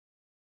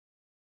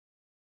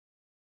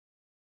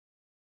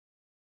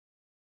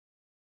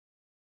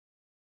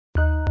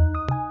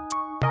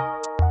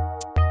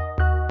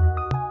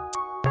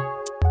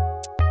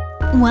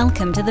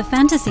Welcome to the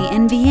Fantasy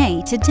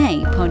NBA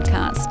Today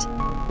podcast.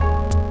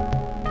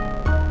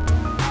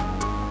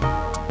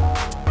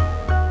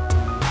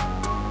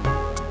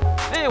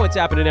 Hey, what's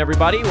happening,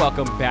 everybody?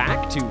 Welcome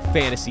back to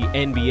Fantasy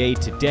NBA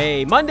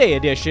Today, Monday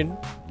edition.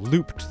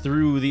 Looped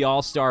through the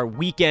All-Star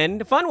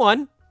weekend. Fun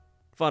one.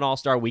 Fun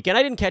All-Star weekend.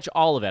 I didn't catch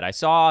all of it. I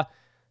saw,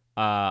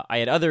 I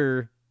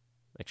had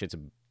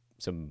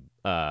some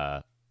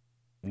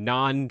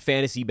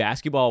non-fantasy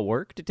basketball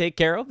work to take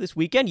care of this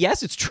weekend.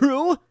 Yes, it's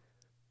true.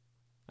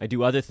 I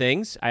do other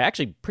things. I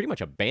actually pretty much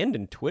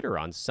abandoned Twitter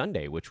on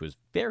Sunday, which was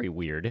very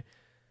weird.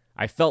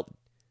 I felt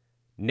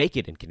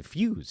naked and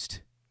confused,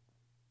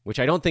 which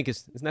I don't think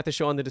isn't that the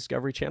show on the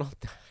Discovery Channel?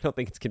 I don't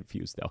think it's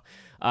Confused, though.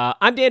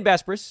 I'm Dan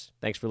Bespris.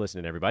 Thanks for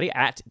listening, everybody.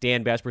 At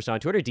Dan Bespris on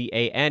Twitter,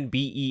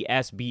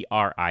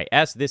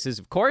 DanBesbris. This is,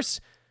 of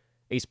course,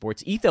 a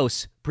Sports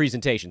Ethos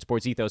presentation.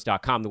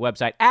 SportsEthos.com, the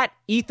website. At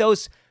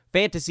Ethos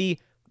Fantasy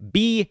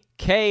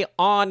BK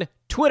on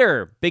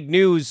Twitter. Big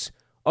news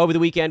over the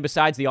weekend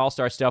besides the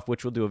All-Star stuff,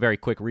 which we'll do a very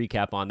quick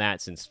recap on that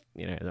since,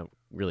 I don't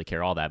really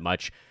care all that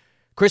much.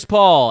 Chris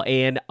Paul,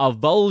 an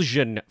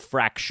avulsion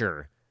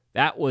fracture.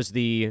 That was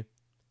the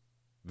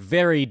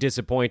very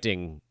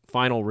disappointing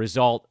final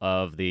result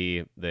of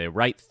the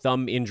right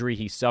thumb injury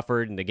he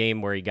suffered in the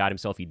game where he got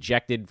himself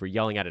ejected for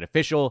yelling at an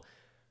official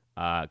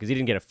because he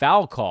didn't get a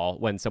foul call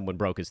when someone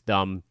broke his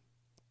thumb.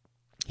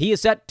 He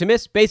is set to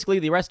miss basically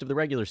the rest of the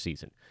regular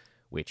season,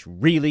 which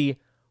really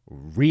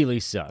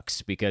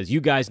sucks because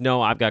you guys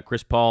know I've got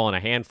Chris Paul in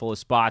a handful of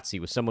spots. He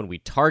was someone we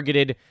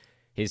targeted.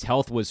 His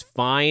health was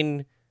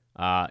fine.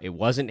 It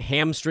wasn't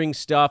hamstring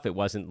stuff. It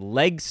wasn't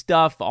leg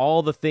stuff.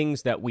 All the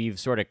things that we've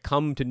sort of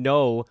come to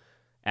know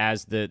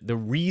as the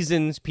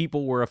reasons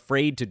people were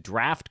afraid to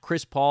draft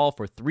Chris Paul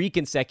for 3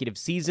 consecutive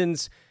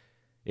seasons.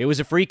 It was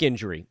a freak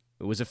injury.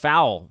 It was a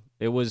foul.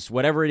 It was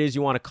whatever it is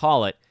you want to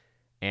call it.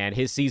 And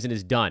his season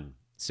is done.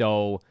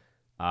 So,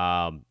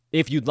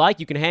 if you'd like,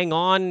 you can hang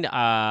on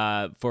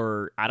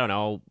for, I don't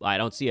know, I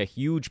don't see a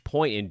huge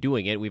point in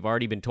doing it. We've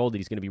already been told that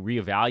he's going to be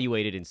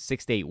reevaluated in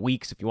 6 to 8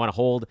 weeks. If you want to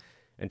hold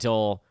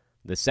until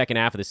the second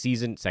half of the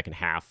season, second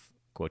half,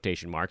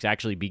 quotation marks,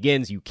 actually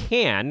begins, you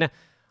can,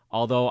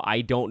 although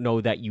I don't know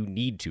that you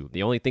need to.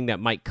 The only thing that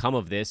might come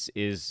of this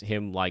is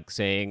him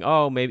saying,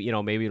 oh, maybe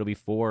it'll be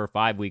 4 or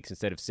 5 weeks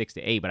instead of 6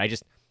 to 8, but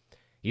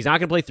he's not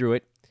going to play through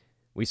it.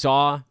 We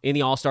saw in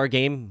the All-Star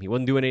game, he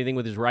wasn't doing anything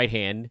with his right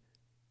hand.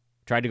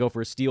 Tried to go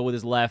for a steal with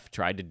his left,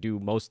 tried to do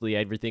mostly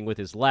everything with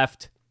his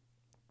left.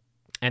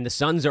 And the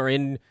Suns are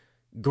in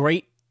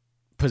great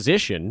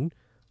position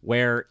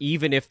where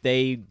even if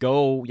they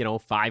go,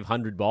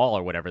 500 ball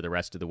or whatever the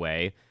rest of the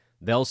way,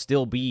 they'll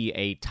still be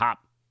a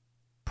top,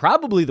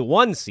 probably the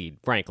 1 seed,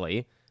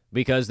 frankly,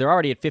 because they're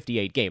already at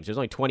 58 games. There's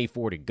only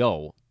 24 to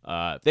go.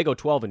 If they go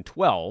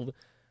 12-12,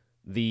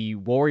 the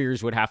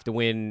Warriors would have to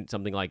win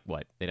something like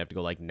what? They'd have to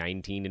go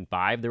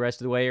 19-5 the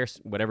rest of the way or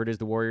whatever it is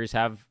the Warriors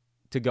have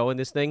to go in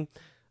this thing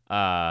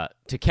to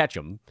catch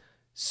them.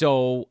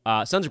 So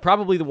Suns are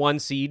probably the 1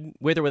 seed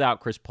with or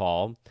without Chris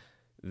Paul.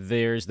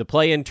 There's the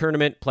play-in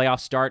tournament. Playoffs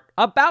start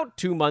about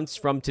 2 months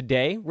from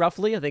today,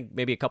 roughly. I think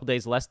maybe a couple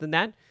days less than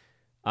that.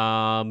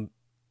 And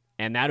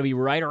that'll be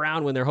right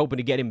around when they're hoping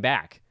to get him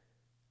back.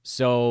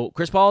 So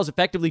Chris Paul is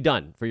effectively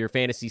done for your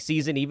fantasy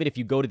season. Even if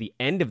you go to the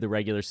end of the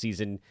regular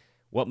season,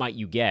 what might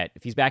you get?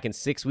 If he's back in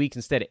 6 weeks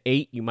instead of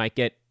 8, you might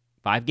get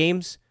 5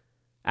 games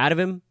out of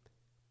him.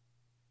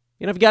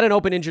 If you got an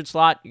open injured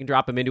slot, you can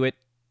drop him into it.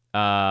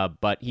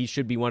 But he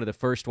should be one of the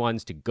first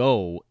ones to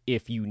go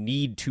if you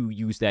need to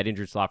use that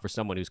injured slot for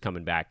someone who's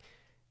coming back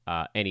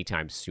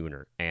anytime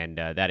sooner. And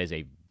that is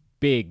a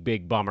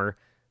big bummer.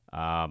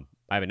 I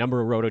have a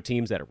number of roto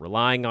teams that are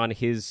relying on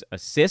his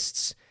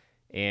assists,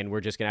 and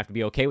we're just going to have to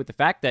be okay with the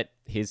fact that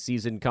his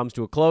season comes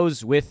to a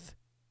close with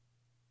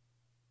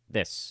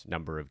this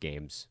number of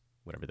games,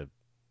 whatever the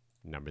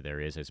number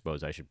there is. I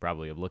suppose I should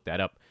probably have looked that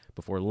up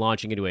before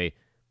launching into a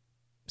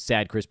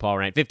sad Chris Paul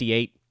rant.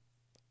 58.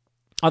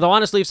 Although,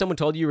 honestly, if someone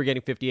told you were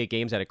getting 58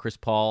 games out of Chris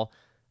Paul,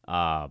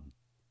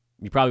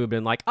 you probably would have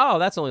been like, oh,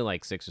 that's only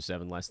 6 or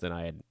 7 less than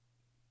I had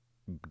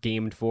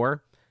gamed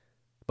for.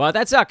 But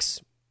that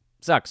sucks.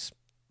 Sucks.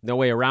 No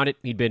way around it.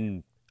 He'd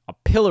been a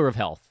pillar of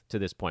health to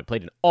this point.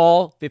 Played in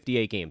all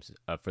 58 games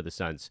for the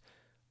Suns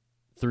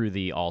through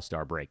the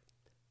All-Star break.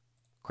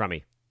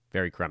 Crummy.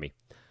 Very crummy.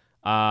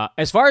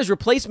 As far as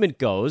replacement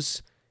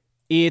goes,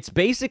 it's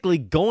basically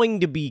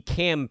going to be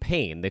Cam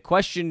Payne. The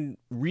question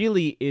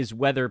really is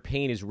whether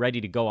Payne is ready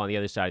to go on the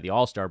other side of the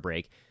All-Star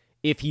break.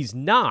 If he's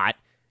not,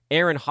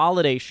 Aaron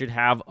Holiday should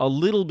have a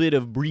little bit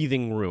of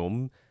breathing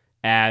room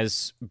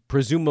as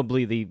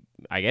presumably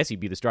I guess he'd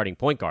be the starting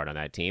point guard on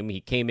that team.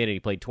 He came in and he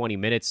played 20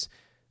 minutes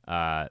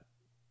in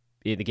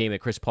the game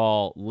that Chris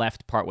Paul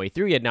left partway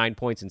through. He had 9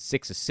 points and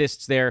 6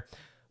 assists there.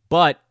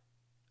 But,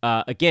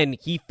 again,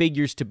 he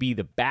figures to be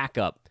the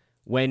backup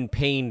when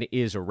Payne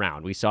is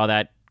around. We saw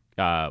that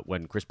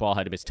when Chris Paul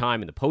had his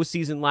time in the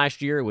postseason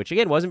last year, which,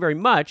 again, wasn't very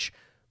much,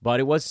 but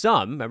it was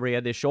some. Remember, he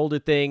had this shoulder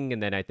thing,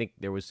 and then I think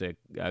there was a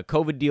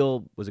COVID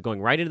deal. Was it going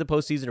right into the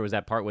postseason, or was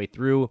that partway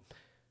through?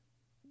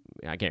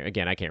 I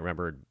can't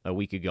remember a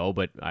week ago,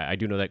 but I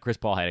do know that Chris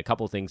Paul had a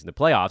couple things in the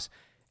playoffs,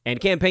 and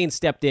Cam Payne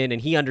stepped in,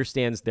 and he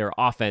understands their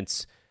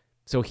offense,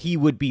 so he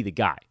would be the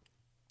guy.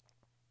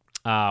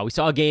 We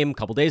saw a game a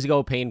couple days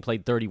ago. Payne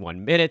played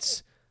 31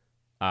 minutes.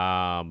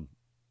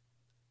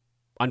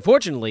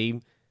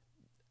 Unfortunately,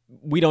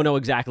 we don't know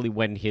exactly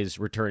when his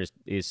return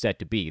is set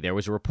to be. There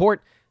was a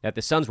report that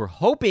the Suns were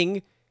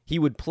hoping he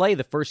would play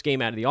the first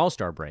game out of the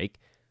All-Star break,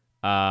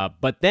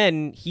 but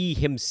then he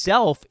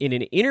himself, in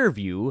an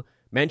interview,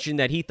 mentioned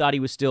that he thought he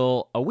was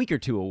still a week or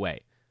two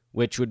away,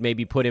 which would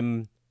maybe put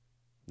him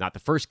not the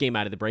first game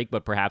out of the break,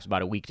 but perhaps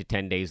about a week to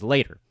 10 days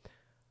later.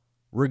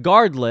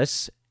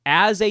 Regardless,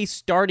 as a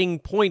starting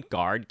point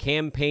guard,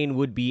 Cam Payne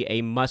would be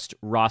a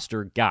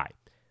must-roster guy.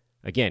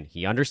 Again,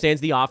 he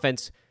understands the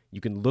offense.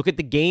 You can look at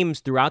the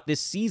games throughout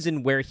this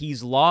season where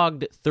he's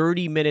logged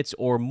 30 minutes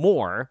or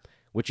more,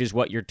 which is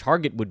what your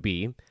target would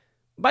be.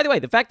 By the way,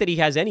 the fact that he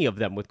has any of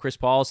them with Chris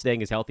Paul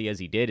staying as healthy as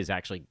he did is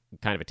actually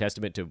kind of a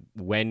testament to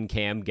when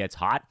Cam gets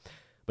hot.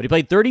 But he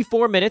played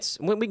 34 minutes.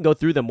 We can go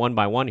through them one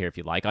by one here if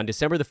you'd like. On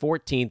December the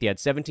 14th, he had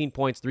 17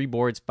 points, 3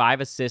 boards,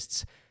 5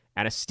 assists,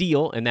 and a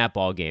steal in that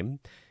ball game.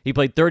 He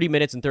played 30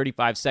 minutes and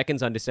 35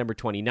 seconds on December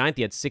 29th.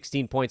 He had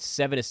 16 points,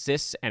 7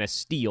 assists, and a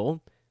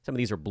steal. Some of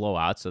these are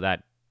blowouts, so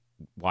that's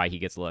why he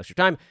gets a little extra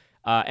time.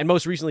 And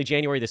most recently,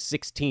 January the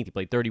 16th, he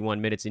played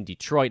 31 minutes in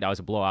Detroit. That was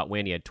a blowout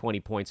win. He had 20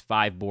 points,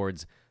 5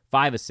 boards,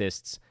 5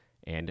 assists,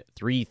 and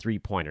 3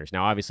 3-pointers.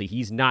 Now, obviously,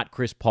 he's not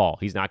Chris Paul.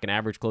 He's not going to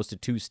average close to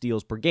 2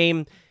 steals per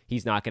game.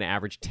 He's not going to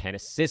average 10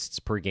 assists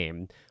per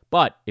game.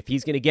 But if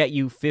he's going to get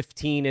you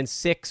 15 and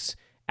 6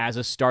 as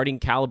a starting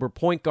caliber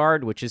point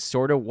guard, which is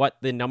sort of what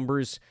the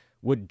numbers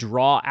would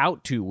draw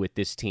out to with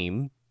this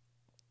team,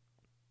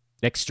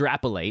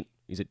 extrapolate.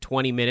 He's at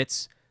 20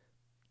 minutes,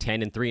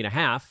 10 and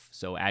 3.5.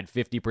 So add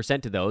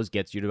 50% to those,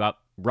 gets you to about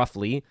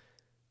roughly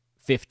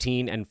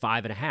 15 and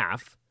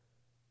 5.5.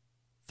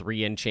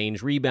 3 and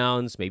change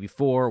rebounds, maybe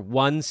 4,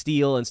 1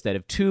 steal instead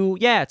of 2.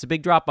 Yeah, it's a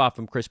big drop off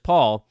from Chris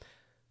Paul.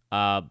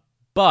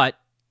 But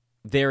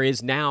there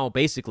is now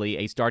basically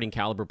a starting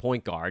caliber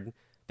point guard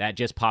that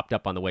just popped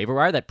up on the waiver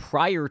wire that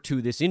prior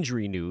to this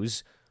injury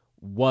news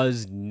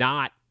was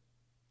not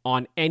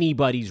on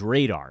anybody's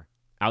radar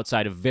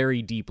outside of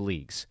very deep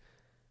leagues.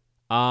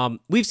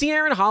 We've seen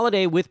Aaron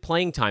Holiday with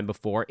playing time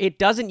before. It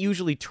doesn't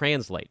usually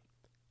translate.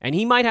 And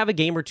he might have a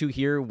game or two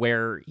here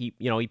where he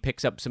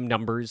picks up some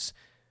numbers,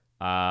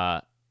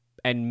 and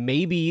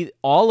maybe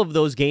all of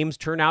those games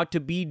turn out to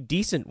be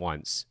decent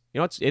ones.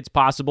 It's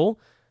possible.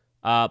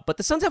 But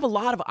the Suns have a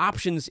lot of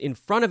options in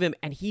front of him,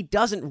 and he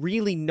doesn't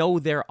really know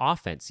their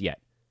offense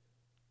yet.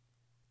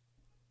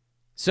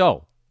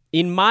 So,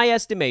 in my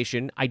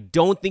estimation, I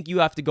don't think you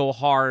have to go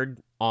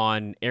hard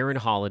on Aaron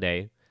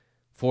Holiday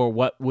for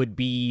what would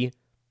be,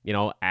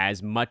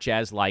 as much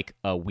as like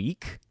a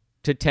week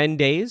to 10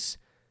 days.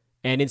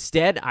 And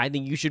instead, I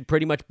think you should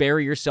pretty much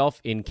bury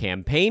yourself in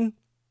Cam Payne,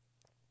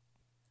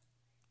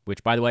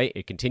 which, by the way,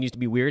 it continues to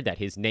be weird that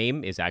his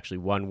name is actually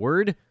one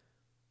word.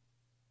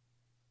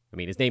 I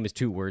mean, his name is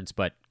 2 words,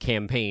 but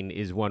Cam Payne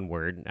is 1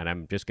 word, and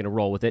I'm just going to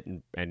roll with it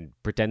and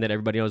pretend that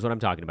everybody knows what I'm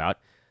talking about.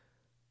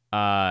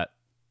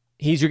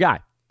 He's your guy.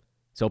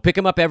 So pick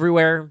him up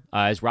everywhere.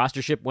 His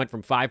rostership went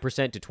from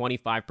 5% to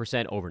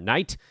 25%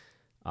 overnight.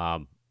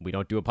 We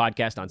don't do a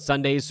podcast on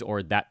Sundays,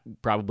 or that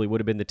probably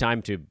would have been the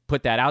time to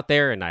put that out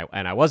there, and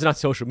I wasn't on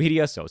social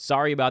media, so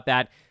sorry about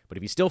that. But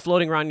if he's still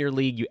floating around your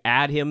league, you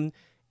add him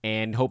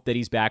and hope that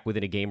he's back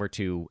within a game or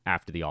two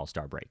after the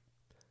All-Star break.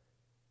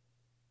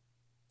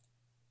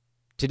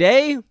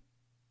 Today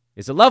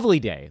is a lovely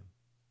day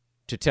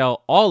to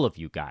tell all of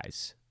you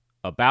guys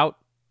about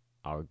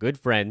our good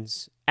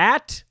friends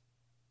at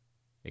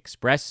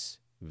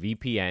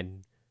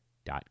ExpressVPN.com.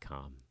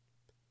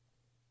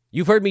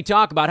 You've heard me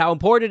talk about how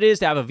important it is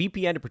to have a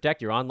VPN to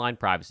protect your online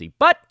privacy,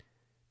 but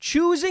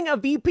choosing a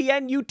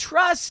VPN you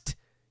trust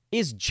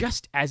is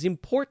just as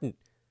important.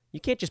 You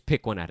can't just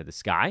pick one out of the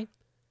sky.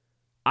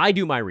 I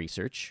do my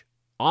research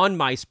on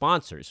my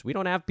sponsors. We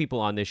don't have people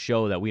on this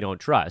show that we don't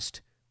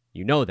trust.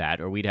 You know that,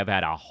 or we'd have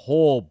had a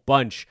whole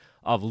bunch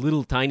of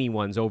little tiny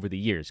ones over the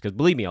years. Because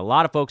believe me, a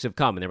lot of folks have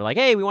come and they were like,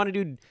 hey, we want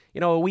to do,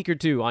 a week or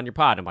 2 on your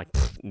pod. I'm like,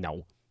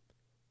 no,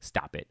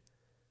 stop it.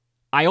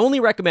 I only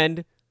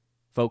recommend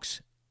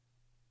folks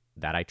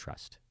that I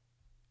trust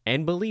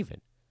and believe in.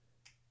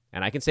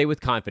 And I can say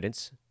with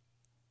confidence,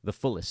 the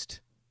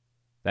fullest,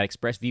 that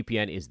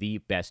ExpressVPN is the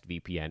best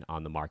VPN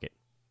on the market.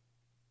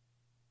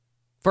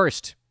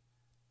 First,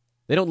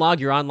 they don't log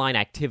your online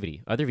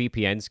activity. Other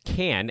VPNs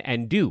can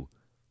and do.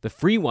 The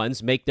free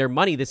ones make their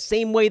money the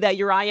same way that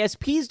your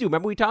ISPs do.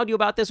 Remember, we talked to you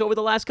about this over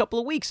the last couple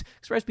of weeks.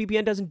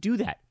 ExpressVPN doesn't do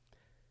that.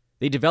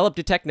 They developed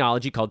a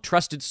technology called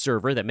Trusted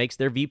Server that makes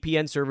their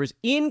VPN servers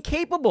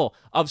incapable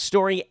of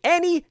storing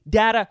any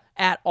data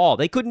at all.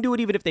 They couldn't do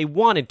it even if they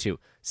wanted to.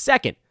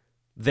 Second,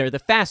 they're the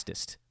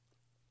fastest.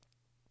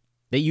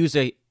 They use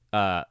a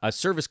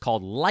service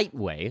called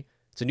Lightway.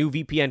 It's a new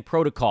VPN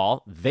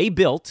protocol they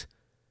built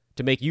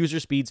to make user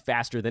speeds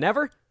faster than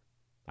ever.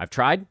 I've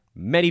tried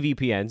many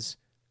VPNs.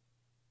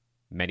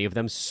 Many of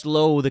them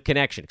slow the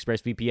connection.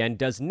 ExpressVPN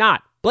does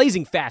not.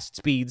 Blazing fast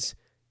speeds.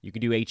 You can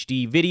do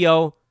HD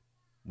video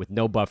with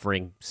no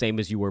buffering, same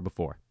as you were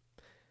before.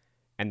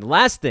 And the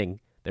last thing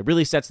that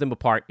really sets them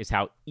apart is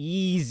how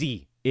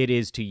easy it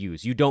is to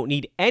use. You don't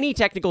need any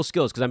technical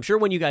skills, because I'm sure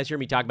when you guys hear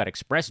me talk about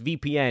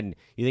ExpressVPN,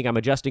 you think I'm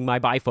adjusting my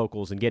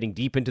bifocals and getting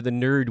deep into the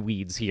nerd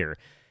weeds here.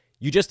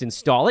 You just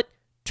install it,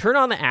 turn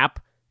on the app,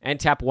 and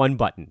tap one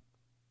button.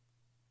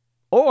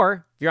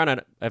 Or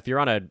if you're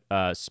on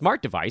a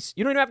smart device,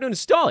 you don't even have to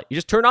install it. You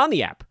just turn on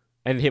the app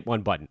and hit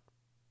one button.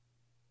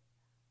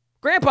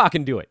 Grandpa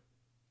can do it.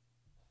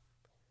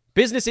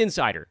 Business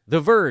Insider,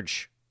 The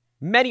Verge,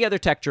 many other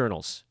tech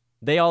journals,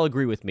 they all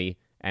agree with me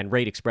and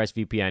rate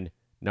ExpressVPN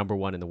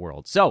 #1 in the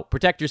world. So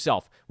protect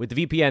yourself with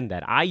the VPN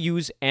that I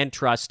use and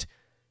trust.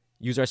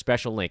 Use our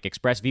special link,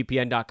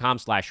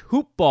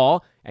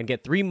 expressvpn.com/hoopball, and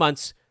get 3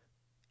 months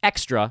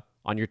extra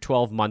on your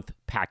 12-month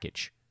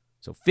package.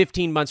 So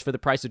 15 months for the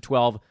price of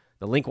 12.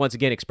 The link, once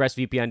again,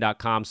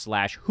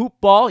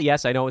 expressvpn.com/hoopball.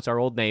 Yes, I know it's our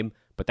old name,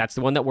 but that's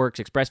the one that works.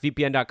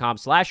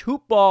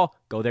 expressvpn.com/hoopball.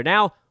 Go there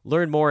now.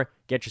 Learn more.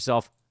 Get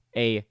yourself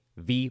a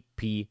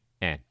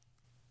VPN.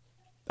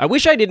 I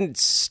wish I didn't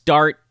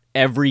start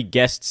every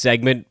guest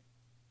segment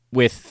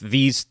with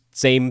these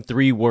same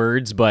 3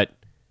 words, but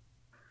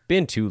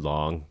been too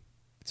long.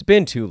 It's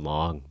been too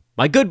long.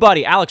 My good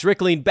buddy, Alex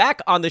Rickling,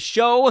 back on the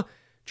show,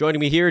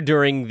 joining me here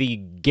during the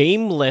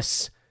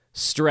gameless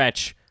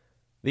stretch,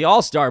 the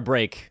All-Star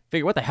break.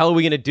 Figure, what the hell are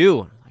we going to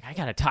do? I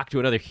got to talk to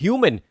another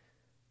human.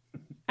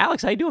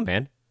 Alex, how you doing,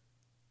 man?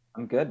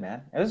 I'm good,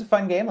 man. It was a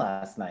fun game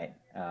last night.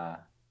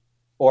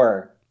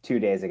 Or 2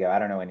 days ago. I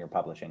don't know when you're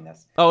publishing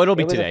this. Oh, it'll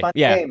be today.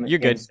 Yeah, you're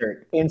good.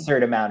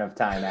 Insert amount of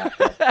time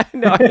after.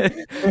 No,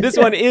 this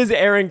one is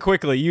airing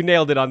quickly. You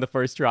nailed it on the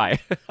first try.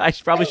 I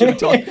probably should have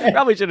told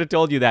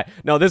you that.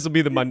 No, this will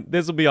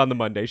be on the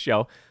Monday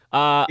show.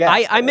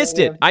 Yes, I missed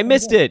it. I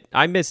missed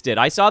it.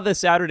 I saw the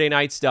Saturday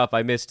night stuff.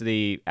 I missed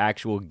the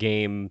actual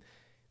game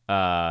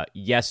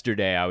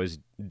yesterday. I was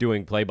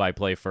doing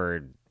play-by-play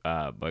for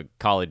a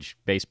college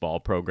baseball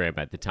program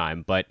at the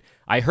time, but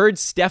I heard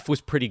Steph was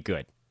pretty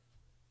good.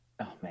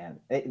 Oh man,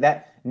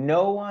 that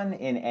no one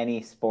in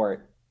any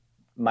sport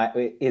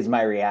is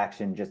my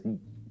reaction just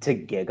to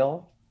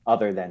giggle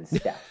other than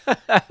Steph.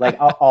 Like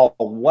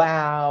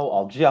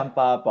I'll jump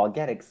up, I'll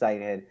get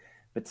excited,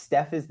 but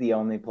Steph is the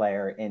only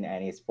player in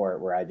any sport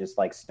where I just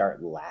like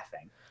start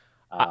laughing.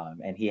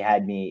 And he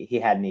had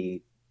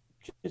me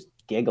just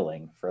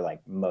giggling for like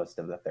most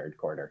of the third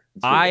quarter.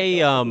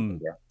 I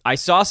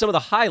saw some of the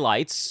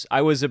highlights.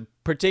 I was a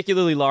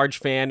particularly large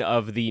fan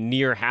of the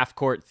near half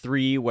court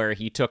 3 where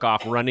he took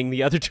off running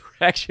the other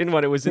direction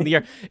when it was in the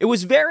air. It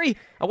was I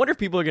wonder if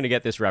people are going to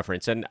get this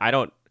reference. And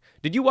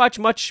did you watch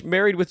much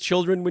Married with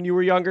Children when you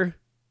were younger?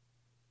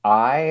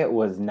 I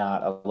was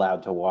not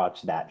allowed to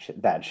watch that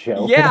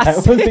show. Yeah,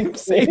 same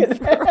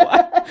for a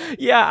while.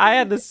 Yeah, I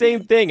had the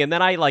same thing, and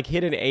then I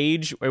hit an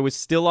age where it was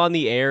still on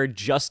the air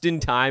just in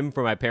time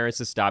for my parents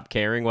to stop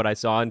caring what I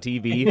saw on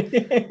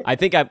TV. I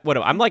think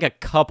I'm like a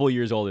couple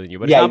years older than you,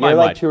 but yeah, it's not you're by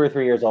like much. 2 or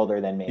 3 years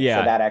older than me. Yeah,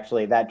 so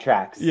that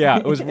tracks. Yeah,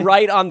 it was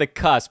right on the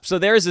cusp. So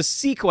there's a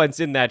sequence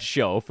in that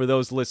show for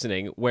those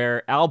listening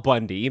where Al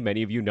Bundy,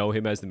 many of you know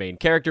him as the main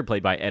character,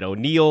 played by Ed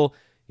O'Neill.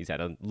 He's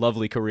had a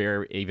lovely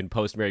career, even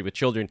post-Married with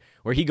Children,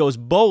 where he goes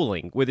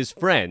bowling with his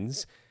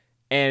friends,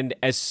 and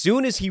as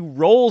soon as he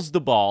rolls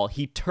the ball,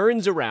 he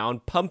turns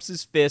around, pumps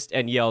his fist,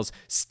 and yells,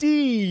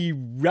 "Steve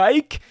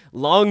Reich,"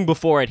 long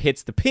before it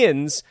hits the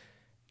pins,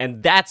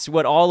 and that's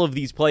what all of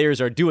these players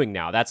are doing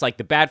now. That's like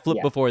the bat flip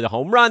before the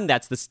home run,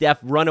 that's the Steph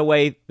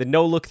runaway, the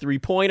no-look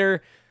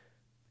three-pointer,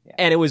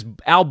 and it was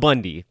Al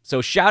Bundy.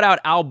 So shout out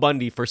Al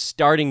Bundy for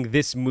starting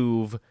this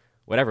move,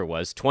 whatever it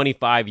was,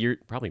 25 years,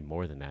 probably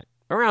more than that.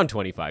 Around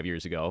 25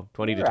 years ago,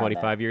 20 to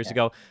 25 years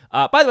ago.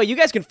 By the way, you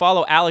guys can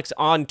follow Alex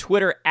on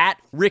Twitter at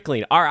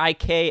Rickleen,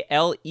 Rikleen.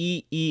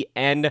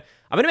 I'm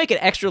going to make an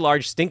extra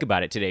large stink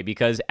about it today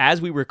because as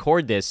we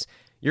record this,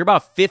 you're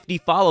about 50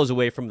 follows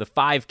away from the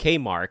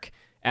 5K mark,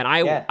 and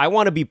I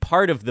want to be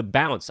part of the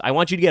bounce. I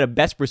want you to get a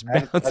Besbris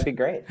bounce. That'd be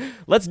great.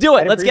 Let's do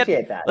it. Let's get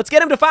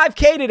him to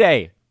 5K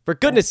today. For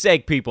goodness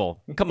sake,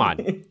 people. Come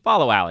on.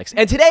 Follow Alex.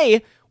 And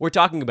today, we're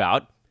talking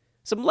about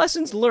some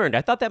lessons learned.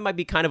 I thought that might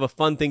be kind of a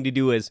fun thing to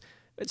do as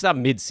it's not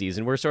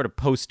mid-season. We're sort of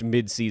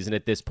post-mid-season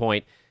at this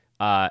point.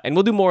 And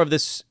we'll do more of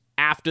this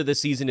after the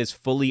season is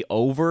fully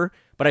over.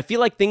 But I feel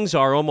like things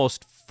are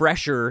almost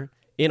fresher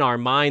in our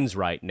minds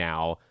right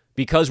now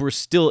because we're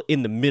still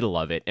in the middle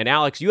of it. And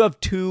Alex, you have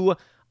 2.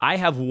 I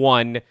have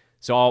 1.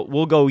 So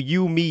we'll go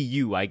you, me,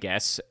 you, I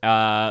guess.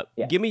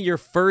 Give me your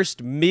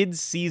first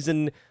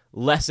mid-season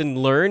lesson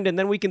learned, and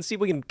then we can see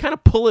if we can kind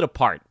of pull it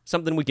apart.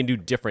 Something we can do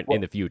different in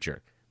the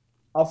future.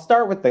 I'll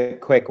start with the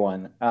quick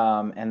one,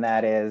 and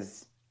that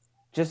is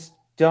just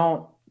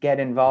don't get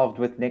involved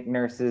with Nick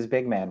Nurse's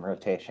big man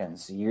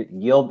rotations.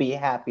 You'll be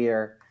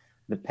happier.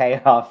 The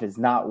payoff is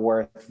not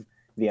worth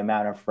the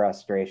amount of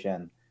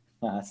frustration.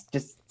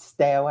 Just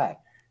stay away.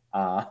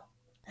 And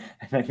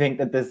I think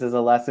that this is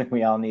a lesson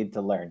we all need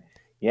to learn.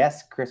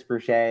 Yes, Chris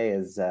Boucher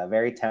is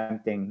very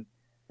tempting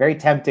very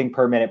tempting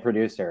per minute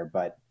producer,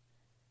 but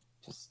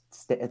just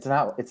it's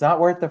not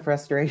worth the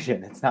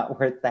frustration. It's not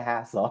worth the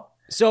hassle.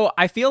 So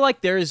I feel like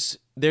there's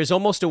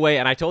almost a way,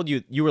 and I told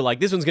you, you were like,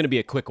 this one's going to be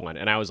a quick one.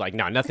 And I was like,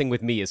 no, nothing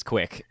with me is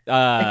quick.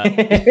 So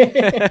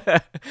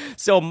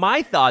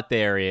my thought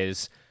there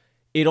is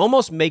it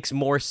almost makes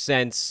more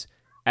sense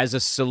as a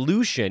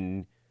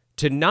solution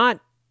to not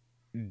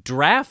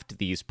draft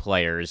these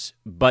players,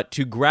 but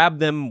to grab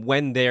them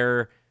when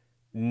they're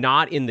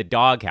not in the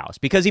doghouse.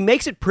 Because he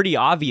makes it pretty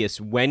obvious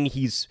when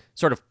he's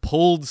sort of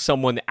pulled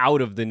someone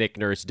out of the Nick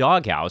Nurse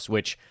doghouse,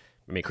 which...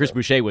 I mean, Chris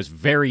Boucher was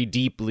very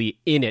deeply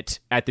in it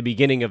at the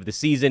beginning of the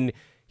season.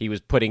 He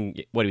was putting,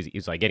 he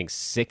was like getting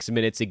 6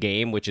 minutes a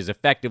game, which is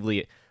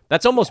effectively,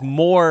 that's almost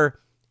more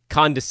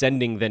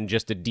condescending than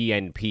just a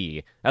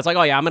DNP. That's like,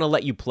 oh yeah, I'm going to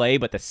let you play,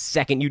 but the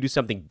second you do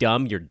something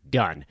dumb, you're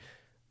done.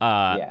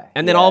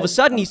 And then all of a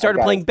sudden he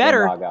started playing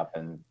better.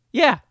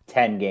 Yeah.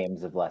 10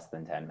 games of less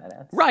than 10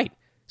 minutes. Right.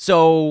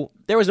 So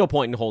there was no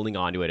point in holding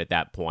on to it at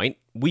that point.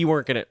 We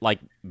weren't going to, like,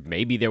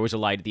 maybe there was a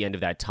light at the end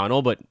of that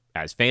tunnel, but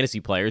as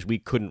fantasy players, we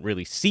couldn't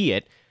really see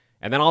it.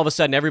 And then all of a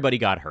sudden, everybody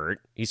got hurt.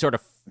 He sort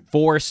of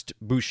forced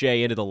Boucher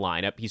into the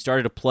lineup. He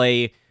started to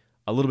play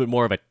a little bit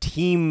more of a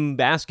team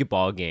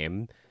basketball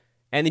game.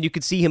 And then you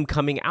could see him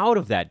coming out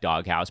of that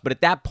doghouse. But at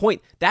that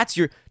point,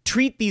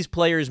 treat these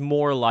players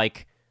more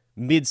like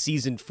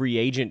mid-season free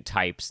agent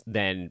types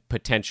than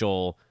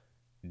potential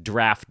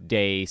draft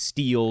day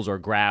steals or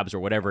grabs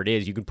or whatever it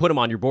is. You can put them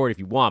on your board if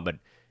you want, but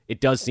it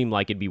does seem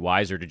like it'd be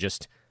wiser to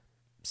just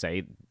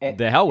say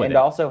the hell with it. And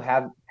also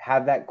have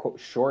that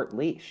short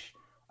leash.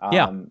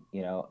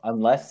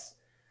 Unless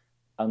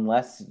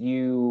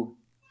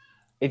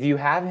if you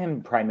have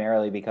him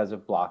primarily because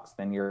of blocks,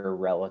 then you're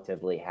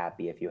relatively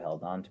happy if you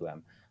held on to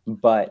him.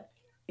 But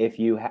if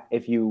you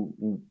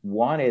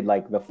wanted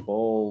like the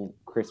full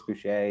Chris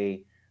Boucher,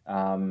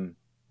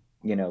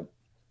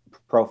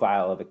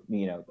 profile of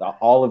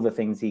all of the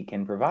things he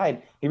can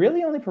provide, he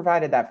really only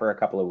provided that for a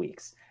couple of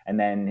weeks, and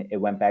then it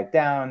went back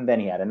down. Then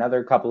he had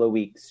another couple of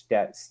weeks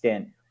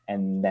stint,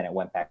 and then it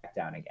went back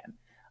down again.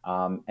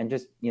 And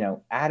just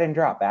add and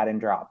drop.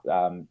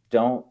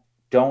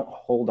 Don't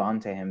hold on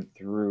to him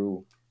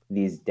through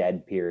these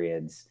dead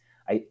periods.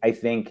 I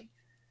think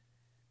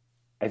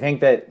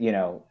that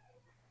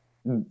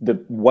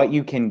what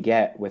you can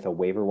get with a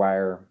waiver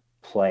wire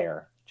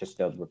player,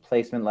 just a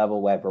replacement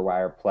level waiver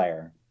wire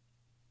player.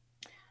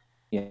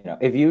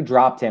 If you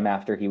dropped him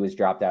after he was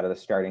dropped out of the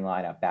starting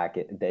lineup back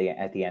at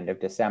the end of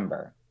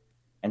December,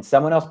 and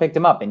someone else picked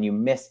him up, and you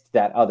missed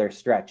that other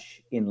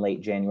stretch in late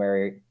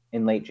January,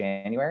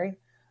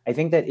 I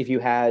think that if you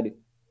had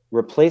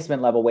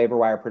replacement level waiver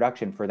wire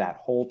production for that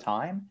whole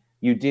time,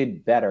 you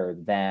did better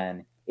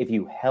than if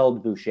you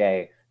held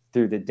Boucher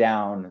through the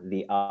down,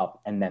 the up,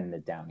 and then the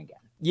down again.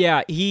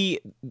 Yeah, he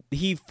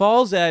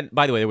falls at...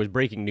 By the way, there was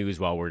breaking news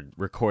while we're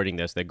recording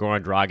this that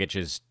Goran Dragic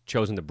has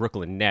chosen the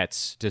Brooklyn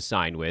Nets to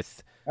sign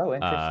with. Oh,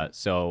 interesting.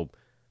 So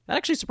that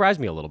actually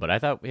surprised me a little bit. I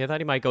thought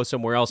he might go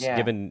somewhere else,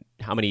 given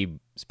how many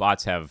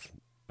spots have,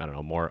 I don't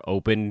know, more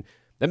open.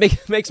 That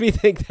makes me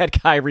think that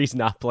Kyrie's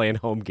not playing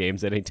home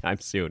games anytime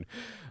soon.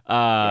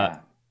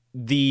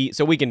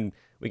 So we can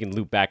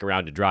loop back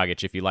around to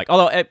Dragic if you like.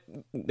 Although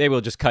maybe we'll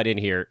just cut in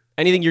here.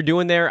 Anything you're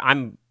doing there,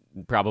 I'm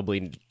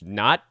probably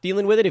not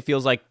dealing with it. It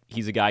feels like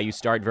he's a guy you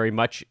start very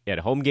much at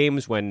home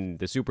games when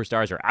the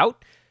superstars are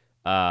out.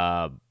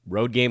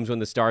 Road games when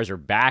the stars are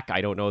back.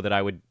 I don't know that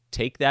I would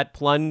take that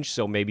plunge,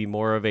 so maybe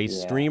more of a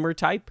streamer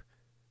type.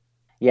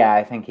 Yeah,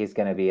 I think he's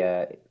going to be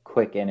a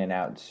quick in and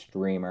out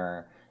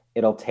streamer.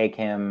 It'll take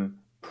him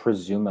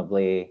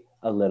presumably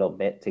a little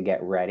bit to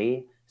get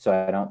ready, so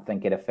I don't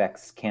think it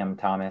affects Cam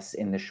Thomas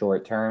in the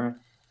short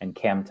term. And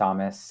Cam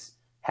Thomas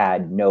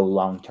had no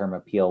long-term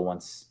appeal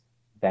once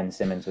Ben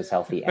Simmons was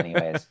healthy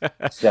anyways.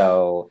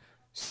 So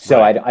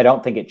right. I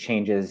don't think it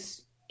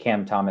changes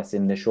Cam Thomas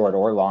in the short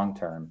or long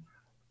term,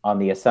 on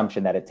the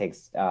assumption that it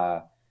takes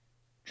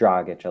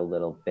Dragic a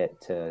little bit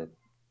to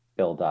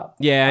build up.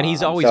 Yeah, and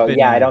he's always been...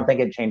 Yeah, I don't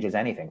think it changes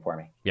anything for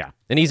me. Yeah,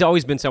 and he's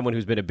always been someone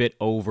who's been a bit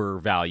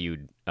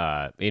overvalued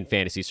in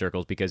fantasy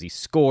circles because he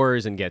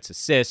scores and gets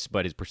assists,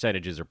 but his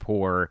percentages are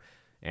poor,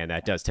 and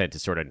that does tend to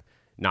sort of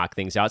knock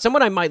things out.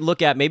 Someone I might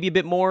look at maybe a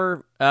bit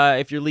more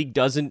if your league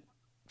doesn't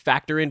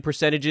factor in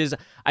percentages.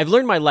 I've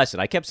learned my lesson.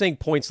 I kept saying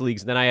points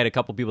leagues, and then I had a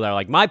couple people that are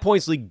like, my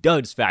points league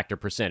does factor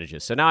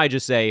percentages. So now I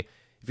just say,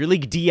 if your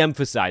league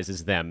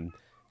de-emphasizes them,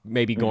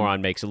 maybe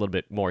Goran makes a little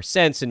bit more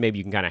sense, and maybe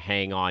you can kind of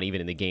hang on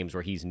even in the games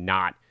where he's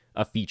not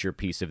a feature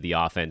piece of the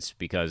offense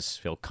because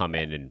he'll come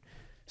in and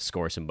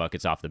score some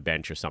buckets off the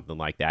bench or something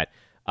like that.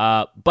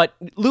 But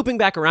looping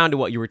back around to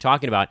what you were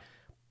talking about,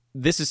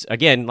 this is,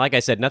 again, like I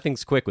said,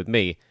 nothing's quick with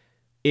me.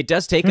 It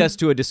does take us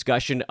to a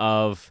discussion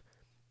of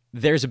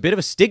there's a bit of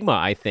a stigma,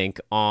 I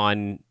think,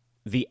 on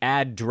the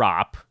ad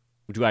drop.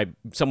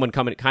 Someone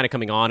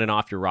coming on and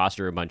off your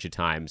roster a bunch of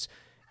times,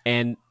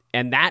 and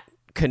that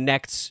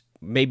connects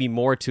maybe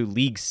more to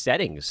league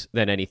settings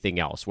than anything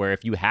else, where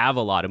if you have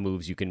a lot of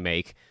moves you can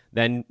make,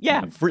 then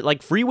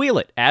freewheel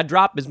it. Ad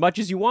drop as much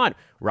as you want.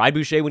 Ride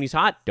Boucher when he's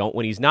hot, don't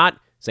when he's not.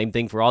 Same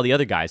thing for all the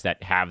other guys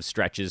that have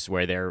stretches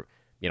where they're,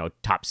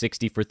 top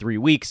 60 for 3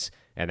 weeks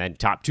and then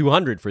top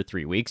 200 for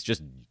 3 weeks.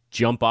 Just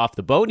jump off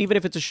the boat, even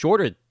if it's a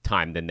shorter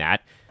time than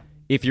that.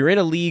 If you're in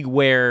a league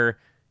where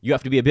you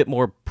have to be a bit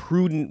more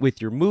prudent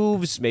with your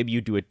moves, maybe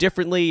you do it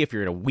differently. If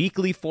you're in a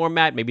weekly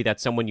format, maybe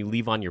that's someone you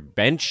leave on your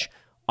bench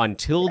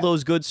until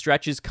those good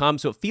stretches come.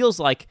 So it feels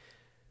like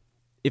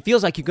you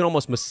can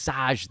almost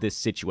massage this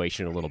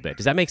situation a little bit.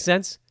 Does that make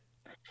sense?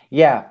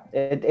 Yeah,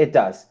 it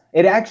does.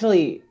 It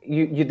actually,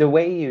 you the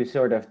way you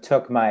sort of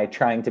took my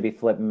trying to be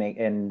flippant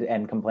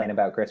and complain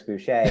about Chris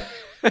Boucher,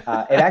 it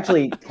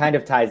actually kind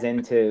of ties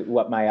into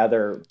what my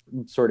other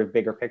sort of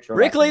bigger picture.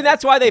 Rickley,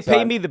 that's why they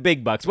pay me the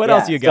big bucks. What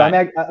else you got?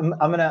 So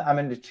I'm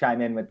gonna chime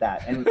in with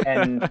that,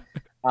 and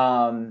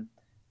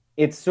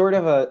it's sort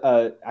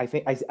of I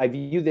think I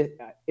view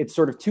that it's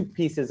sort of two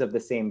pieces of the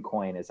same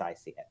coin as I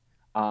see it.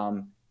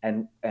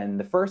 And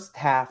the first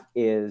half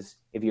is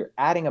if you're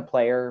adding a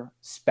player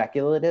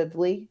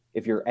speculatively,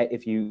 if you're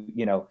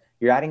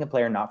adding a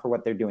player not for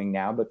what they're doing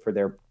now, but for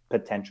their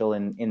potential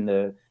in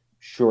the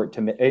short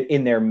to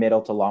in their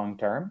middle to long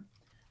term,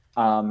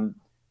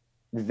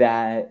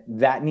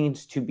 that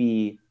needs to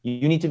be,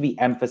 you need to be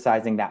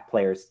emphasizing that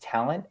player's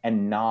talent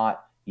and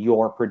not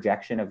your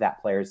projection of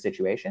that player's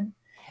situation.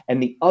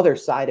 And the other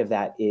side of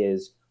that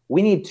is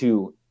we need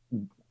to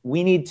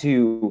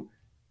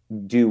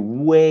do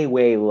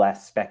way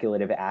less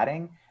speculative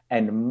adding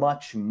and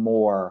much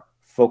more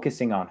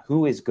focusing on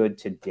who is good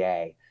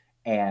today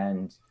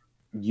and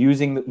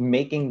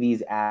making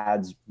these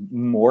ads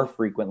more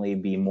frequently,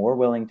 be more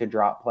willing to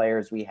drop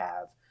players we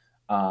have,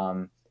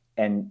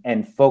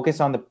 and focus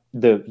on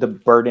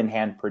the bird in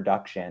hand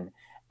production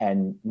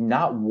and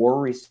not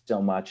worry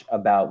so much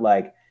about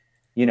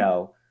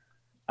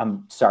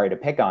I'm sorry to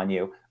pick on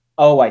you.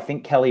 Oh, I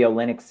think Kelly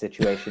Olynyk's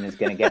situation is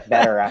going to get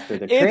better after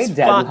the trade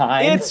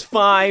deadline. It's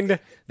fine.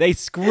 They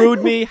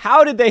screwed me.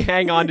 How did they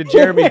hang on to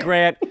Jeremy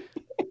Grant?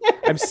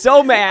 I'm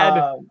so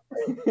mad.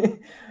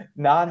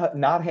 Not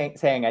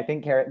saying I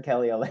think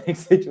Kelly Olynyk's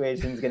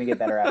situation is going to get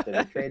better after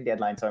the trade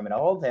deadline, so I'm going to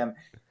hold him.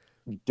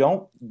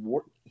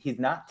 He's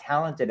not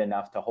talented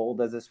enough to hold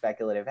as a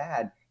speculative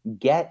ad.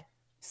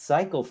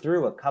 Cycle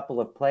through a couple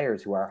of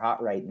players who are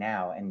hot right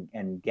now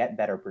and get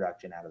better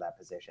production out of that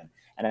position.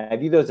 And I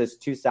view those as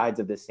two sides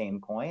of the same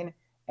coin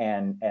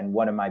and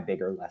one of my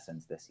bigger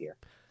lessons this year.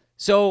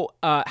 So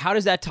how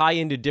does that tie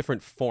into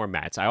different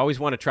formats? I always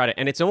want to try to,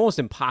 and it's almost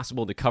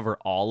impossible to cover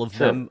all of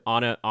them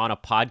on a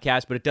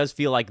podcast, but it does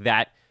feel like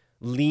that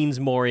leans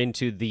more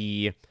into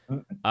the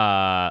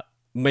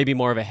maybe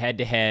more of a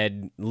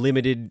head-to-head,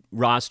 limited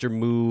roster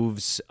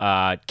moves,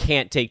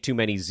 can't take too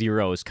many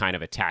zeros kind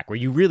of attack, where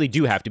you really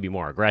do have to be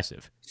more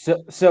aggressive.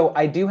 So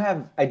I do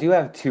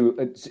have two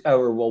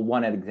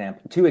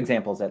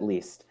examples at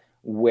least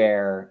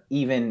where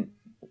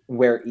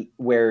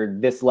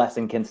this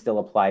lesson can still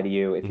apply to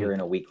you if you're in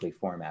a weekly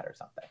format or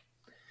something.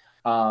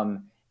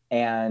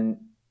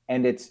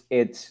 And it's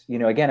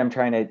again, I'm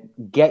trying to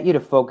get you to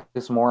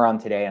focus more on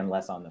today and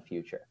less on the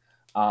future.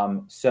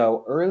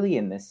 So early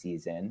in this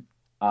season,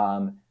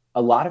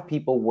 a lot of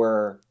people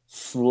were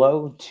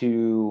slow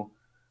to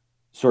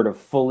sort of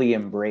fully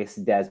embrace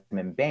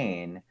Desmond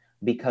Bane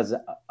because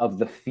of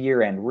the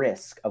fear and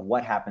risk of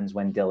what happens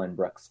when Dillon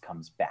Brooks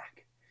comes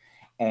back.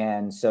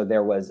 And so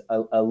there was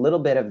a little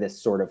bit of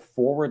this sort of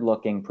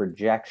forward-looking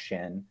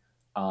projection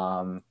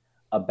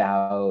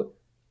about,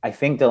 I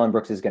think Dillon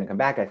Brooks is going to come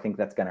back. I think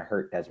that's going to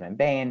hurt Desmond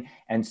Bane.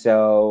 And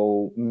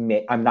so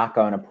I'm not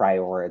going to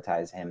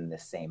prioritize him the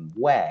same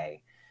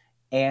way.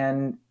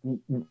 And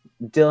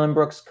Dillon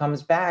Brooks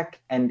comes back,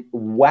 and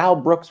while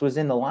Brooks was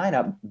in the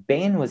lineup,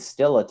 Bane was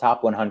still a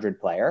top 100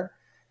 player.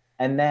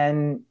 And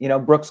then,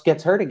 Brooks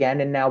gets hurt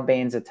again, and now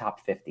Bane's a top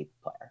 50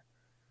 player.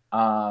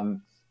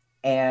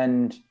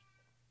 And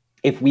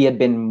if we had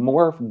been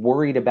more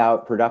worried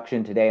about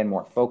production today and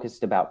more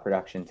focused about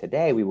production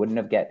today, we wouldn't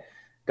have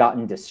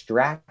gotten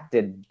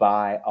distracted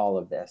by all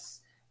of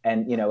this.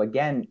 And,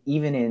 again,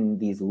 even in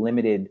these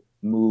limited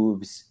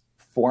moves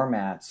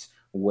formats,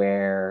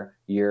 where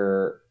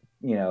you're,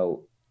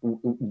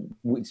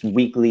 it's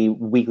weekly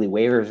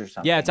waivers or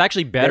something. Yeah, it's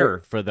actually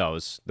better for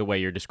those, the way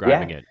you're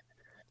describing it.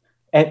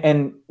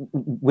 And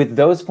with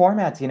those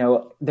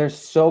formats, there's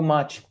so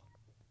much.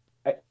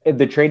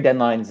 The trade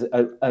deadline's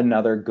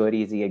another good,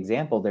 easy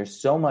example. There's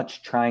so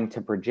much trying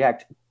to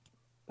project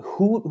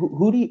who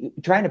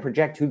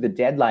the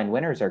deadline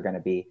winners are going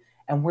to be,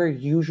 and we're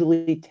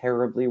usually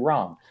terribly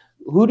wrong.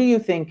 Who do you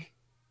think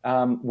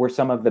were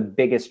some of the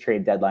biggest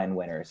trade deadline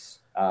winners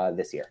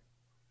this year?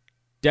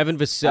 Devin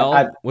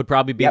Vassell would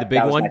probably be the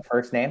big one. My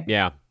first name.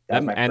 Yeah,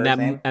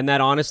 and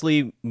that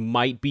honestly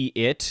might be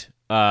it,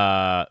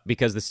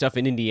 because the stuff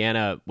in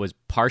Indiana was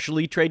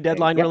partially trade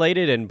deadline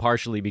related, and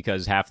partially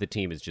because half the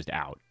team is just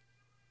out.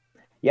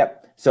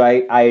 Yep. So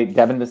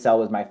Devin Vassell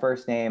was my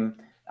first name.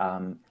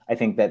 I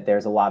think that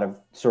there's a lot of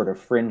sort of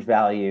fringe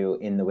value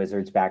in the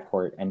Wizards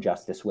backcourt and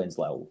Justice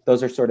Winslow.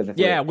 Those are sort of the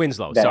three. Yeah,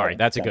 Winslow. Sorry,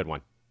 that's a good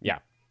one. Yeah.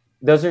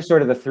 Those are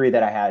sort of the three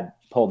that I had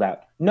pulled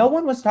out. No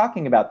one was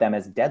talking about them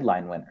as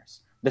deadline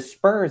winners. The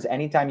Spurs,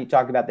 anytime you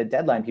talk about the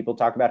deadline, people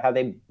talk about how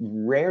they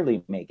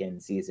rarely make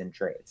in-season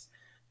trades.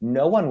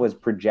 No one was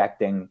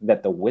projecting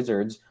that the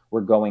Wizards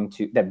were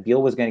that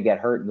Beal was going to get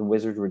hurt and the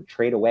Wizards would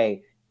trade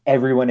away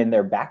everyone in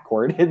their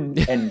backcourt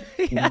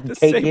and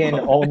take in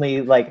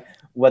only like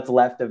what's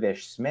left of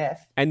Ish Smith.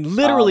 And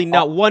literally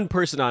not one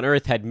person on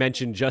earth had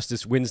mentioned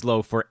Justice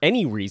Winslow for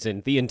any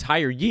reason the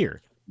entire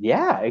year.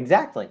 Yeah,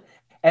 exactly.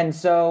 And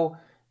so,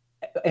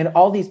 and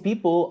all these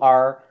people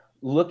are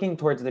looking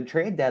towards the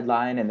trade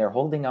deadline and they're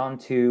holding on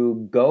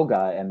to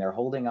Goga and they're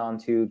holding on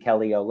to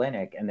Kelly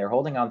Olynyk and they're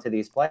holding on to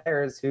these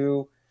players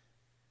who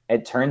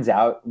it turns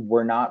out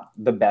were not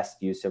the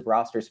best use of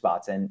roster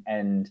spots.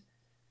 And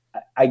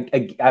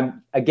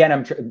I'm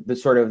the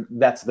sort of,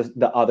 that's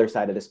the other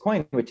side of this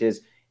coin, which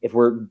is if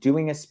we're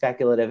doing a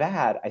speculative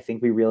ad, I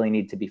think we really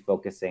need to be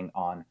focusing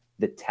on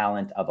the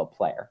talent of a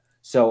player.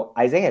 So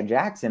Isaiah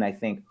Jackson, I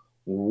think,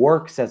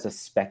 works as a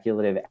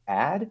speculative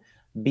ad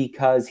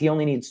because he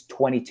only needs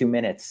 22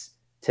 minutes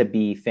to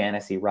be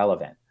fantasy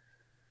relevant.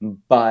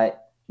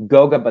 But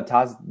Goga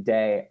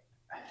Batazde,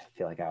 I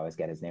feel like I always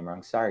get his name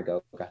wrong. Sorry,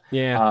 Goga.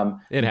 Yeah,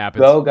 it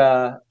happens.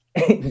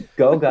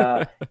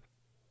 Goga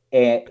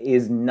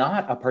is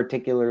not a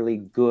particularly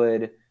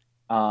good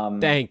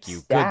thank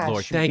you. Good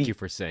Lord. Thank you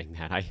for saying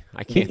that.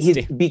 I can't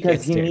stand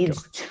because he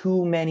needs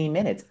too many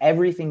minutes.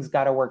 Everything's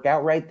got to work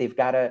out right. They've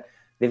got to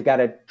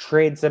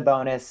trade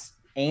Sabonis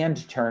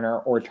and Turner,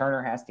 or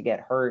Turner has to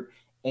get hurt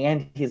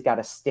and he's got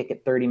to stick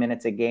at 30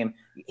 minutes a game.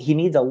 He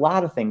needs a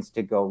lot of things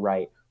to go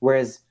right,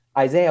 whereas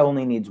Isaiah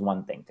only needs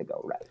one thing to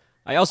go right.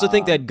 I also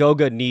think that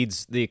Goga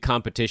needs the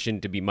competition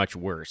to be much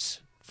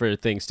worse for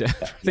things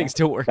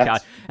to work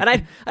out. And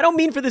I don't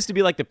mean for this to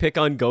be like the Pick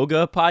on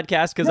Goga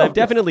podcast, because I've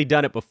definitely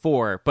done it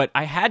before, but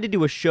I had to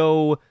do a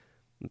show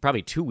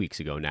probably 2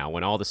 weeks ago now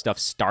when all the stuff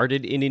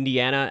started in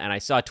Indiana, and I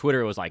saw Twitter,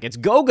 it was like, it's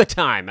Goga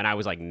time, and I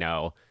was like,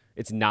 no,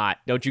 it's not.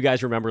 Don't you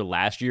guys remember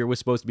last year was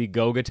supposed to be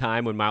Goga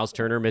time when Miles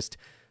Turner missed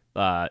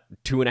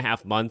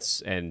 2.5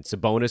 months and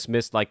Sabonis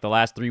missed like the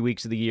last 3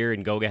 weeks of the year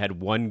and Goga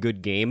had one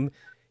good game?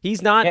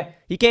 He's not,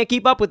 he can't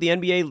keep up with the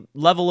NBA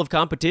level of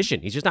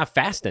competition. He's just not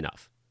fast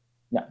enough.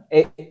 No,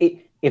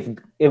 if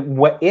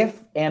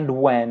and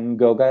when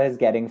Goga is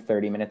getting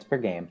 30 minutes per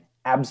game,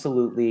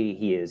 absolutely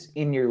he is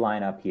in your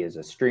lineup. He is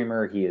a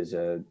streamer. He is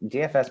a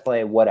DFS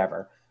play,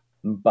 whatever.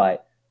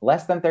 But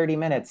less than 30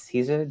 minutes,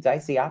 he's a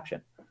dicey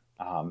option.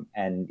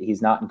 And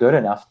he's not good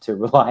enough to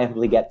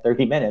reliably get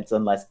 30 minutes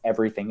unless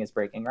everything is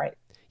breaking right.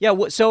 Yeah,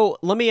 so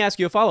let me ask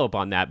you a follow-up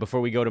on that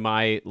before we go to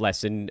my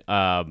lesson.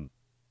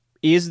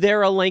 Is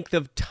there a length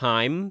of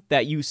time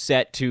that you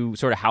set to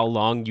sort of how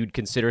long you'd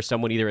consider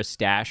someone either a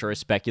stash or a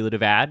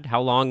speculative ad? How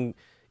long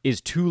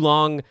is too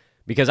long?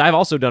 Because I've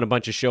also done a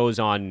bunch of shows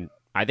on,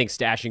 I think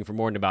stashing for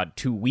more than about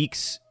 2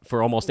 weeks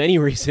for almost any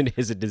reason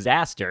is a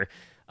disaster.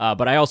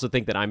 But I also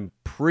think that I'm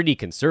pretty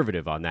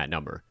conservative on that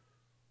number.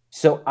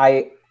 So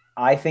I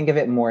think of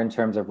it more in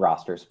terms of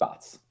roster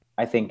spots.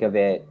 I think of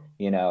it,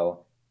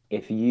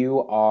 if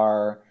you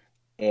are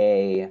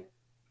a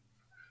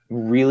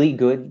really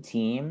good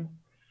team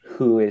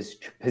who is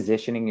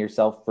positioning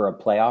yourself for a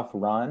playoff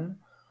run,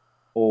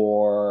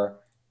 or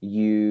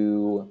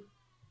you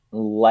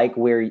like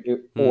where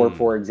you, or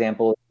for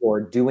example,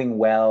 or doing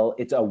well,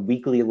 it's a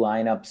weekly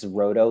lineups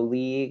roto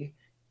league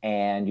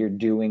and you're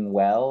doing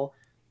well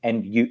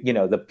and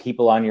the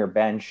people on your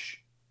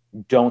bench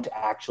don't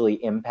actually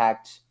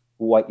impact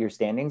what your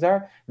standings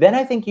are, then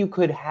I think you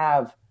could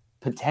have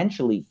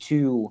potentially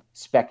 2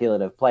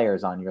 speculative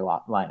players on your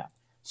lineup.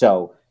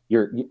 So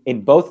you're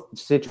in both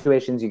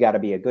situations, you got to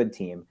be a good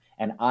team,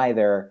 and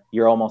either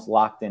you're almost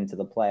locked into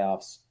the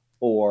playoffs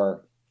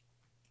or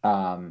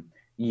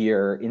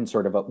you're in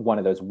sort of one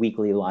of those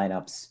weekly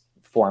lineups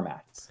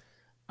formats.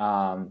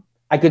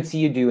 I could see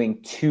you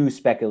doing 2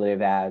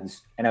 speculative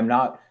ads, and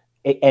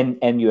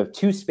and you have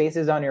 2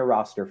 spaces on your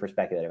roster for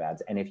speculative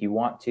ads. And if you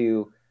want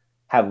to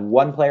have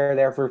one player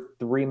there for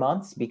 3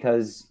 months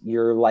because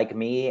you're like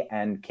me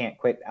and can't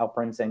quit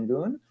Alperen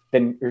Sengun,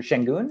 then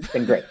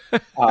great.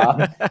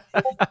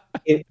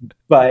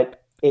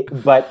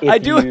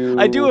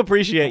 I do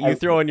appreciate you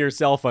throwing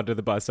yourself under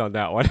the bus on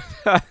that one.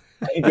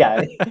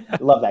 Yeah,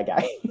 love that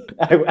guy.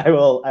 I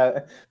will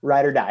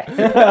ride or die.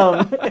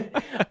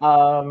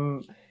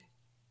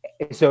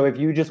 So if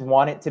you just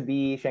want it to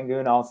be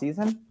Sengun all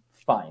season,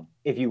 fine.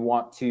 If you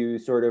want to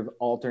sort of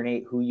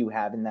alternate who you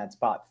have in that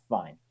spot,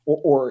 fine.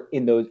 Or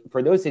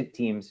for those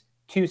teams,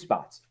 2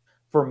 spots.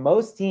 For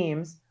most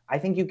teams, I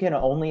think you can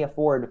only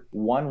afford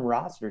 1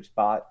 roster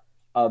spot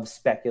of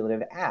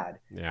speculative ad.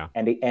 Yeah.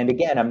 And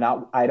again,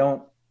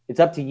 it's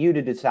up to you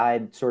to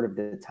decide sort of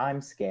the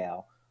time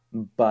scale,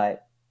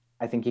 but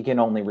I think you can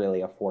only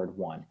really afford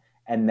 1.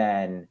 And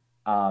then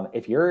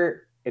if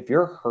you're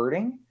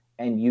hurting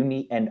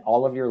and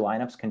all of your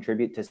lineups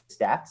contribute to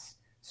stats,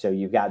 so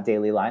you've got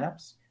daily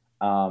lineups,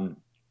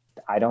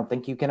 I don't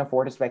think you can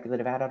afford a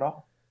speculative ad at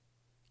all.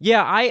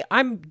 Yeah,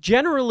 I'm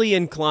generally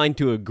inclined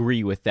to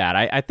agree with that.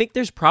 I think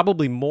there's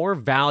probably more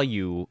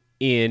value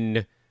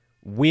in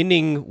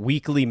winning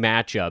weekly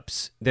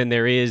matchups than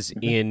there is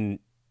in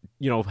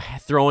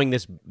throwing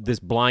this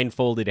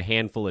blindfolded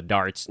handful of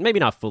darts. Maybe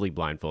not fully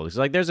blindfolded. It's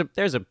like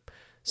there's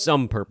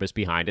some purpose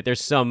behind it.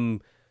 There's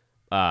some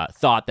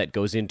thought that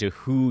goes into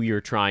who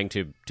you're trying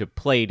to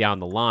play down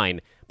the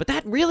line. But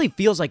that really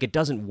feels like it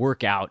doesn't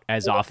work out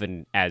as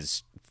often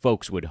as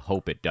folks would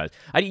hope it does.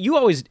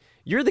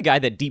 You're the guy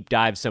that deep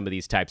dives some of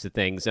these types of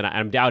things, and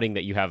I'm doubting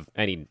that you have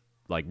any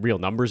like real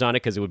numbers on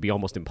it because it would be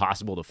almost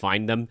impossible to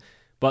find them.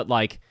 But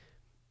like,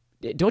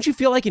 don't you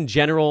feel like in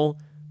general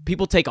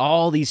people take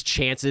all these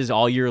chances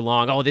all year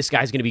long? Oh, this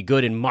guy's going to be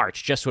good in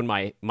March, just when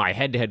my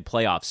head-to-head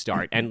playoffs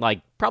start, and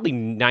like probably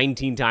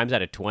 19 times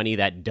out of 20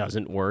 that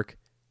doesn't work.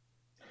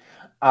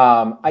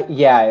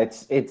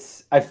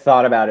 It's I've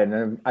thought about it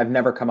and I've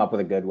never come up with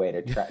a good way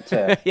to try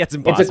to. Yeah, it's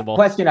impossible. It's a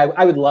question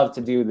I would love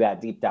to do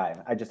that deep dive.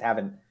 I just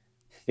haven't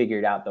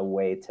figured out the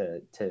way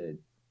to.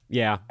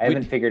 Yeah, I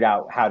haven't figured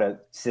out how to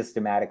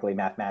systematically,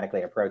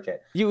 mathematically approach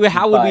it.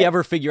 How would we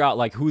ever figure out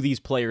like who these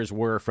players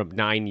were from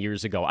 9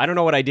 years ago? I don't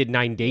know what I did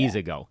 9 days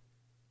ago.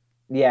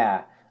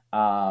 Yeah.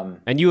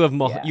 And you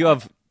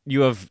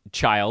have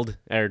child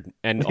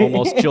and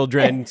almost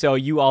children, so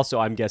you also,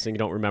 I'm guessing,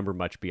 don't remember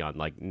much beyond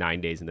like 9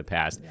 days in the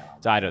past. No,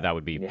 so I know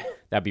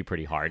that'd be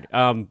pretty hard.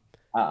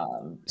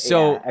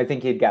 So I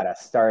think you'd got to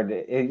start.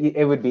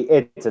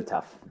 It's a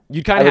tough.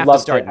 You kind of have to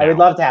start. I would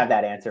love to have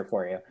that answer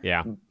for you.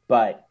 Yeah,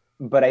 but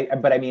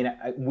I mean,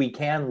 we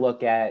can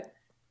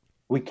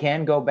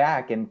go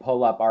back and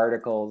pull up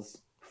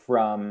articles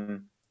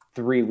from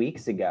 3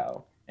 weeks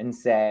ago and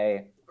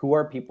say, who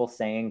are people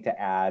saying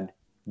to add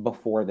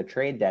before the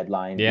trade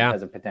deadline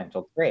because of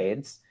potential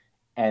trades,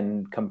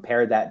 and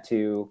compare that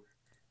to,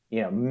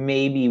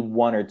 maybe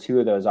one or two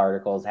of those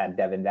articles had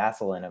Devin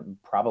Vassell in them,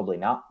 probably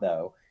not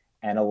though.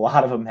 And a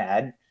lot of them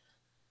had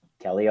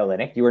Kelly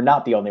Olynyk. You were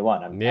not the only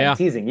one. I'm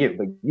teasing you,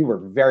 but you were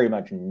very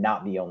much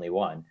not the only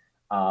one.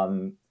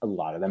 A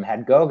lot of them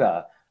had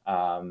Goga.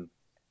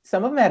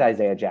 Some of them had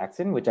Isaiah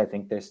Jackson, which I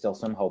think there's still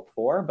some hope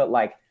for, but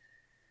like,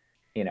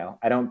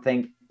 I don't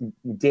think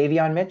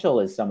Davion Mitchell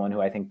is someone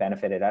who I think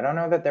benefited. I don't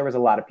know that there was a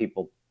lot of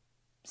people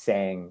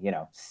saying,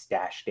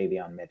 stash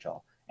Davion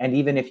Mitchell. And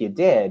even if you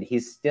did,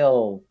 he's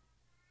still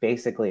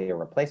basically a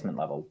replacement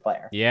level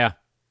player. Yeah.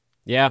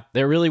 Yeah,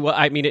 there really was.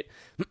 I mean,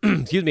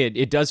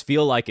 it does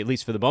feel like, at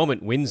least for the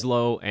moment,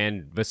 Winslow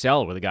and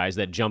Vassell were the guys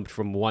that jumped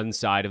from one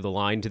side of the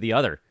line to the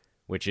other,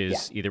 which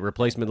is either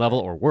replacement level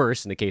or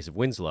worse in the case of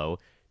Winslow,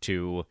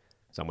 to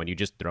someone you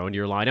just throw into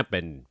your lineup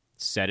and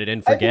set it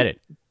and forget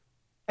it.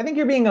 I think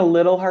you're being a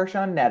little harsh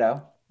on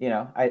Neto.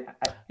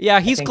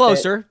 He's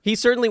closer. He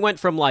certainly went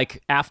from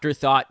like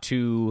afterthought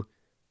to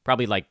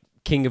probably like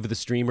king of the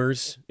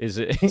streamers. Is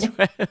it?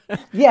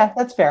 Yeah,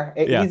 that's fair.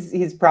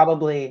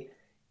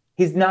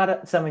 He's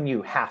not someone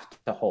you have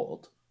to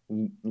hold,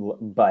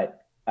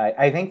 but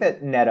I think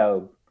that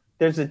Neto,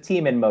 there's a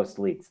team in most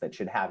leagues that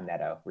should have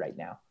Neto right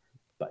now.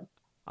 But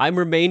I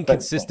remain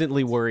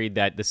consistently worried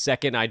that the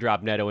second I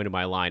drop Neto into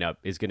my lineup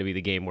is going to be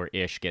the game where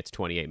Ish gets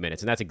 28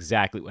 minutes. And that's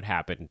exactly what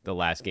happened the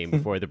last game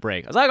before the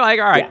break. I was like,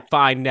 all right,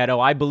 fine, Neto,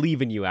 I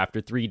believe in you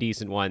after 3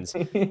 decent ones.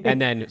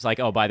 And then it's like,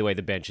 oh, by the way,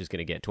 the bench is going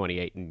to get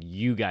 28 and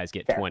you guys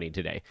get 20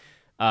 today.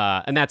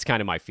 And that's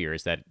kind of my fear,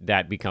 is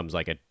that becomes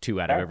like a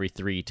 2 out of every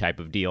 3 type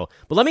of deal.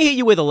 But let me hit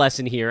you with a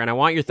lesson here, and I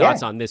want your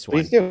thoughts on this one.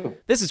 Please do.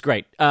 This is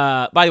great.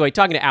 By the way,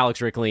 talking to Alex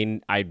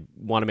Rickleen, I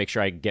want to make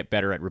sure I get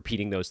better at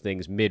repeating those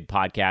things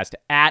mid-podcast,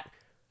 at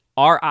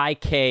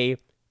RIKLEEN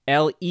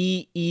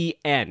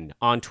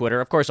on Twitter.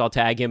 Of course, I'll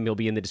tag him. He'll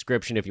be in the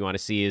description if you want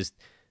to see his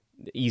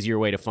easier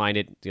way to find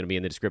it. It's going to be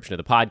in the description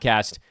of the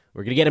podcast.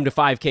 We're going to get him to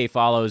 5K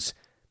follows.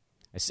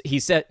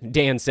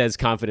 Dan says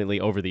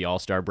confidently over the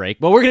All-Star break.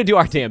 But we're going to do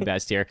our damn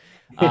best here.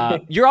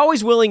 You're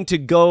always willing to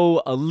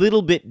go a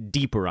little bit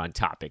deeper on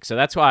topics. So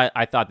that's why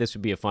I thought this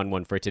would be a fun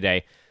one for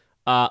today.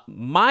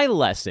 My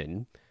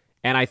lesson,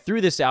 and I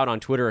threw this out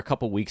on Twitter a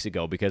couple weeks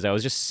ago because I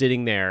was just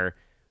sitting there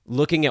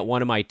looking at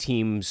one of my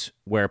teams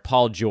where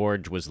Paul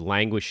George was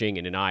languishing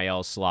in an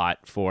IL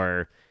slot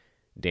for,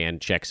 Dan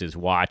checks his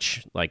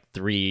watch, like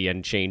 3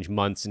 and change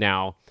months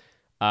now.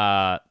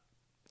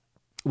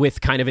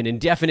 With kind of an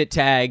indefinite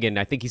tag, and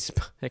I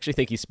actually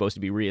think he's supposed to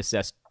be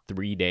reassessed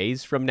 3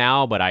 days from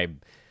now, but I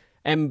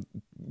am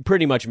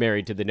pretty much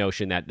married to the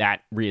notion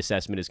that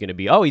reassessment is going to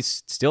be,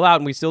 he's still out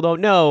and we still don't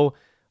know.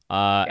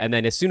 And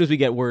then as soon as we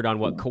get word on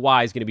what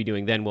Kawhi is going to be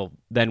doing, then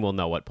we'll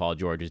know what Paul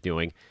George is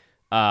doing.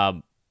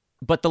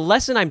 But the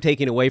lesson I'm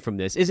taking away from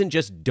this isn't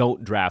just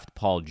don't draft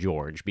Paul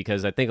George,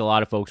 because I think a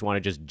lot of folks want to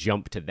just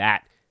jump to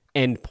that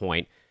end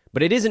point,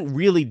 but it isn't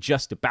really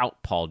just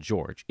about Paul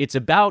George. It's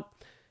about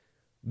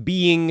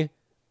being, I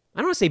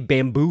don't want to say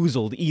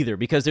bamboozled either,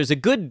 because there's a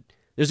good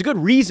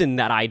reason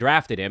that I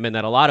drafted him and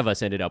that a lot of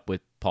us ended up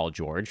with Paul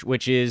George,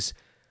 which is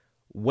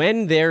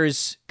when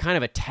there's kind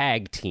of a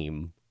tag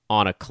team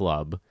on a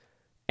club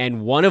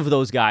and one of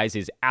those guys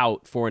is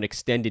out for an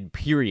extended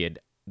period,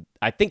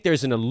 I think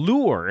there's an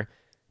allure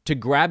to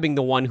grabbing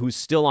the one who's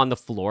still on the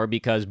floor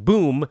because,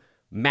 boom,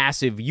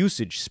 massive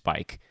usage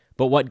spike.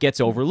 But what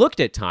gets overlooked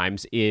at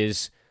times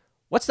is,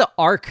 what's the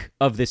arc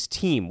of this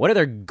team? What are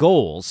their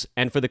goals?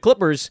 And for the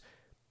Clippers,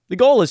 the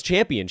goal is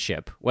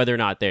championship. Whether or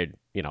not they're,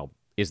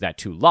 is that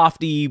too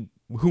lofty?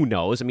 Who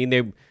knows? I mean,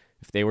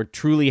 if they were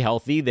truly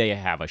healthy, they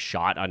have a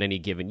shot on any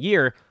given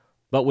year.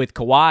 But with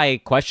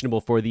Kawhi questionable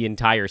for the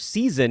entire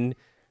season,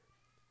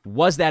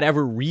 was that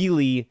ever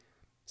really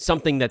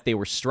something that they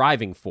were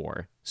striving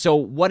for? So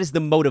what is the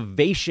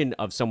motivation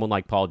of someone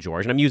like Paul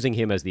George, and I'm using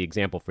him as the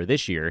example for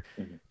this year,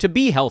 to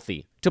be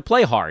healthy, to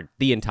play hard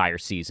the entire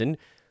season?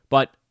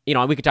 But,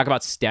 we could talk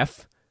about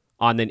Steph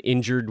on an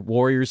injured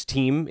Warriors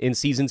team in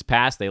seasons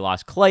past. They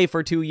lost Clay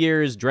for 2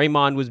 years.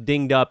 Draymond was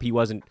dinged up.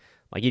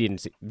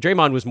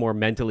 Draymond was more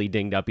mentally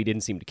dinged up. He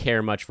didn't seem to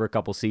care much for a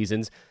couple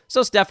seasons.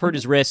 So Steph hurt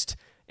his wrist,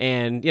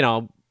 and,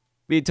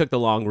 he took the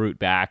long route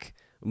back,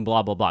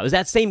 blah, blah, blah. It was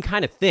that same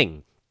kind of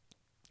thing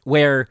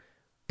where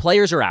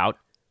players are out.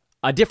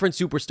 A different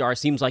superstar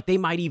seems like they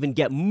might even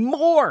get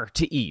more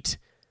to eat.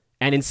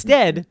 And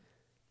instead,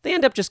 they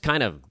end up just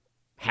kind of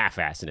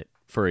half-assing it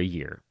for a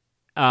year.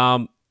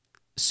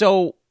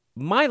 So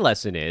my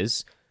lesson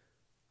is,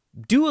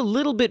 do a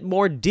little bit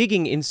more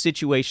digging in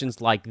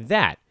situations like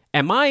that.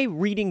 Am I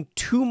reading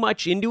too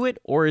much into it,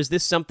 or is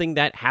this something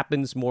that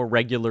happens more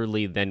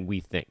regularly than we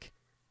think?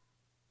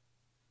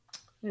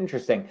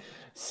 Interesting.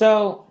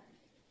 So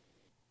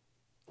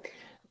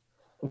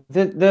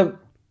the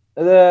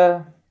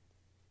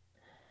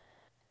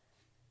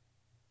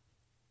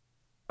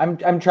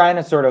I'm trying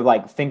to sort of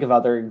like think of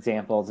other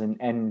examples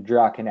and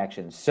draw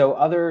connections. So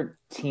other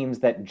teams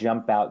that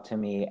jump out to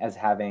me as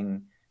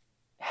having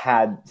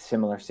had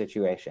similar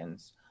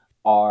situations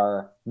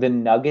are the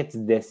Nuggets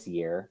this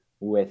year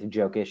with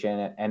Jokic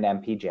and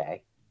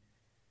MPJ,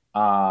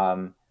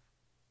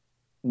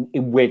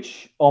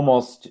 which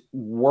almost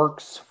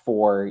works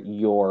for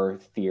your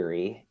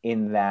theory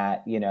in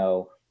that,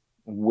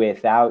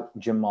 without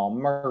Jamal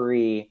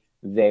Murray,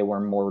 they were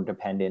more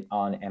dependent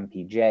on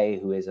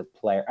MPJ, who is a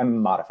player.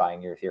 I'm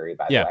modifying your theory,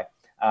 by the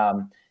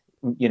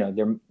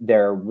way.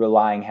 They're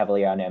relying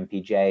heavily on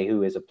MPJ,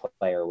 who is a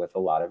player with a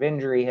lot of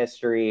injury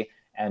history,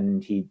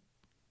 and he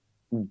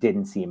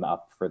didn't seem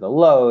up for the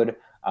load.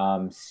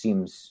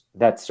 Seems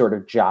that sort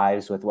of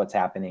jives with what's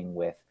happening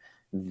with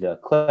the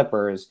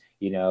Clippers.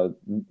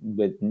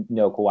 With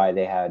no Kawhi,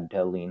 they had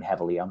to lean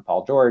heavily on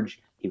Paul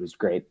George. He was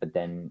great, but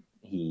then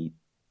he,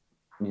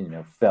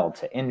 fell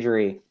to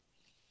injury.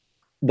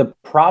 The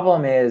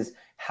problem is,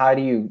 how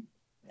do you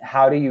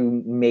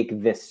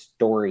make this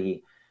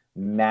story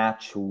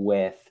match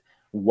with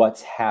what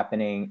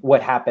happened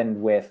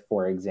with,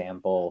 for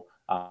example,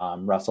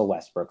 Russell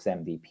Westbrook's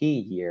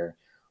MVP year,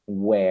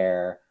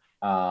 where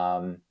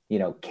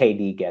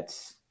KD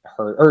gets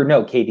hurt, or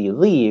no, KD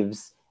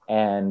leaves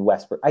and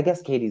Westbrook. I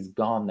guess KD's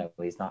gone though;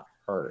 he's not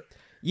hurt.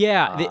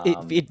 Yeah,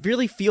 it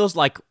really feels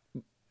like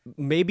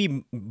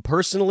maybe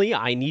personally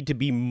I need to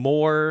be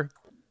more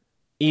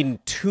in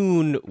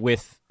tune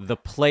with the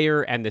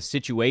player and the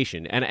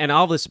situation, and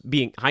all this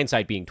being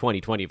hindsight being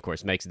 2020, of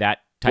course, makes that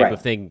type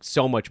of thing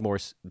so much more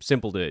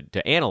simple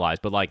to analyze.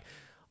 But like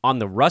on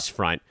the Russ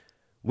front,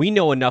 we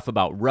know enough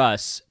about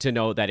Russ to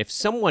know that if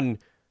someone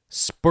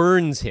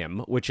spurns him,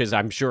 which is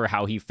I'm sure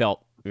how he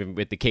felt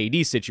with the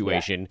KD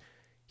situation,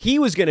 he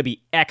was going to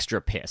be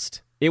extra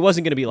pissed. It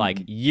wasn't going to be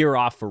like year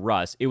off for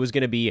Russ. It was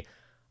going to be,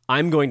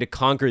 I'm going to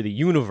conquer the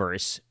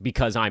universe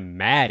because I'm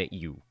mad at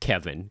you,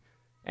 Kevin.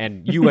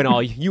 And you and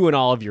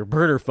all of your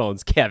burner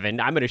phones, Kevin.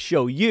 I'm going to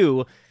show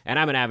you, and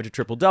I'm going to average a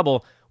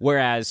triple-double.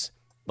 Whereas,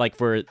 like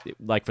for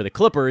the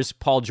Clippers,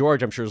 Paul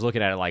George, I'm sure, is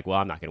looking at it like, well,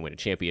 I'm not going to win a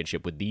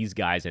championship with these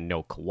guys and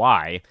no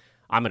Kawhi.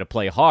 I'm going to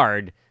play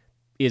hard.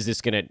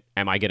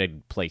 Am I going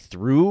to play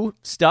through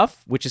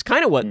stuff? Which is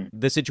kind of what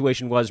the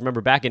situation was.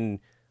 Remember back in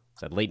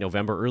late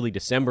November, early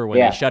December, when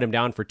they shut him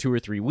down for 2 or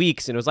 3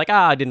 weeks, and it was like,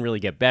 it didn't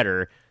really get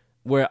better.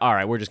 We're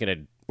just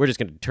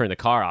gonna turn the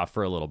car off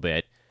for a little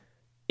bit.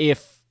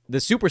 If the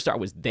superstar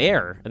was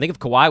there, I think if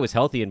Kawhi was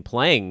healthy and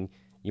playing,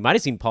 you might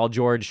have seen Paul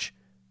George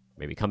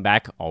maybe come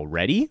back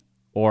already,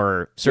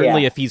 or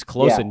certainly if he's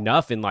close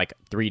enough in like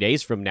 3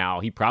 days from now,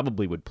 he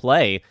probably would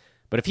play.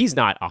 But if he's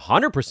not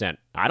 100%,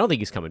 I don't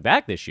think he's coming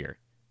back this year.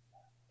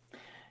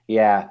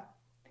 Yeah.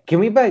 Can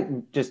we,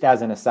 just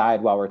as an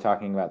aside, while we're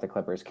talking about the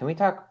Clippers, can we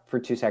talk for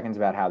 2 seconds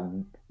about how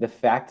the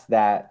fact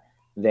that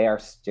they are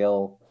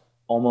still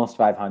almost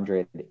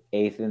 500,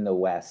 8th in the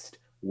West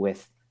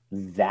with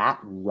that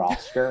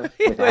roster,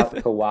 without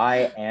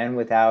Kawhi and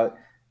without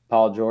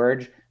Paul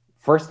George,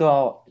 first of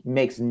all,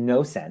 makes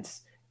no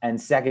sense. And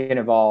second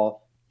of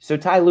all, so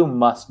Ty Lue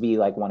must be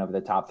like one of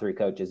the top 3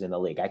 coaches in the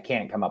league. I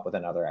can't come up with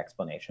another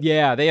explanation.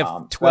 Yeah, they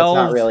have 12.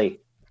 That's not really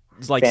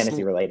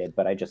fantasy related,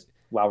 but I just,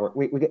 while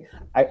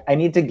I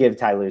need to give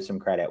Ty Lue some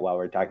credit while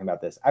we're talking about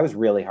this. I was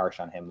really harsh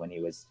on him when he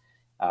was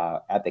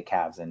at the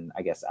Cavs, and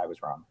I guess I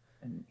was wrong.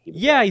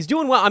 He's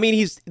doing well. I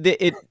mean,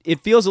 it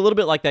feels a little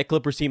bit like that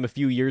Clippers team a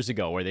few years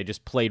ago where they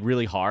just played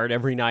really hard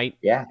every night.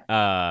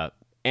 Yeah.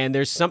 And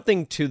there's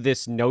something to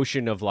this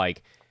notion of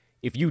like,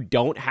 if you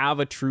don't have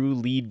a true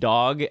lead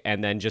dog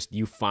and then just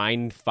you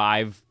find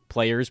 5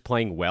 players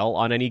playing well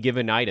on any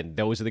given night and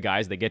those are the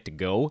guys that get to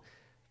go,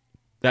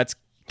 that's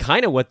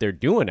kind of what they're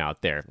doing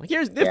out there. Like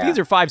these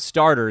are 5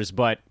 starters,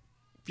 but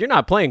if you're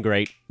not playing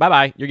great,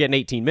 bye-bye. You're getting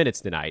 18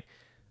 minutes tonight.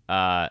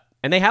 And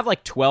they have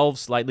like 12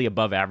 slightly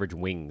above average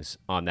wings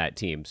on that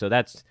team. So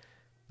that's,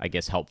 I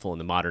guess, helpful in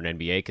the modern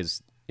NBA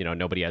because,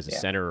 nobody has a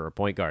center or a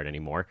point guard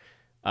anymore.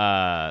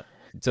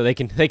 So they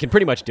can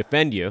pretty much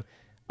defend you.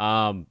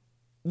 So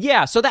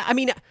that, I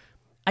mean,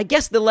 I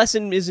guess the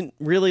lesson isn't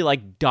really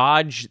like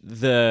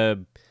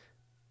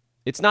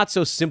it's not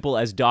so simple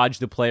as dodge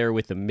the player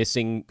with the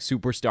missing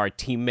superstar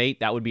teammate.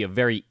 That would be a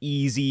very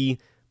easy,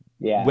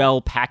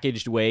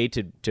 well-packaged way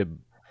to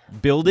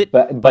build it.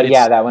 But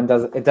that one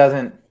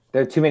doesn't.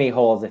 There are too many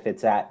holes if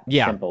it's that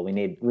simple. We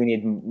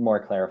need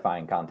more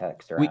clarifying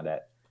context around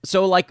it.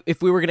 So, like,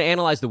 if we were going to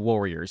analyze the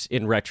Warriors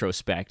in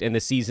retrospect and the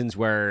seasons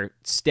where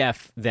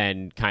Steph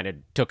then kind of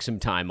took some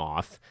time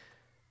off,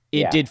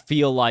 it did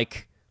feel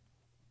like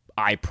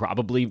I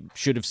probably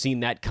should have seen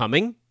that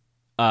coming.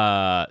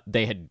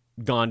 They had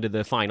gone to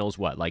the finals,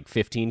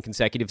 15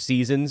 consecutive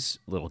seasons,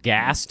 a little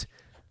gassed,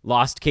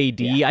 lost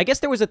KD. Yeah. I guess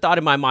there was a thought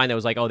in my mind that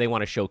was like, oh, they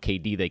want to show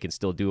KD they can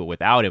still do it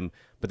without him,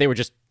 but they were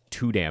just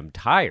too damn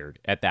tired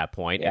at that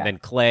point. Yeah. And then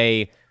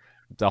Clay,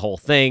 the whole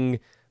thing,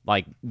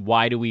 like,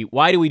 why do we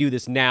do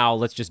this now?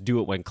 Let's just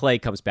do it when Clay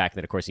comes back. And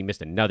then, of course, he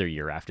missed another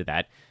year after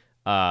that.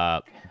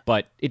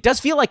 But it does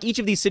feel like each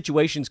of these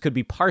situations could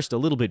be parsed a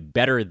little bit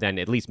better than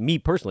at least me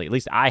personally, at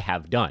least I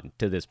have done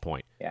to this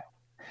point. Yeah.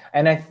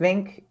 And I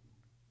think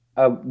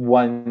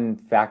one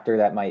factor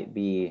that might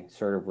be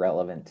sort of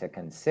relevant to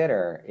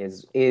consider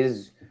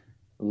is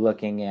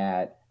looking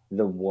at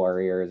the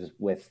Warriors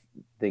with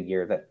the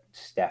year that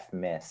Steph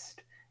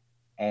missed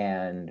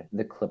and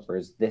the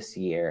Clippers this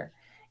year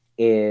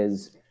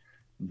is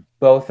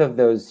both of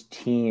those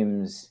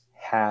teams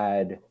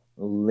had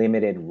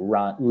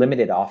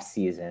limited off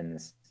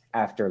seasons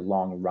after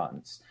long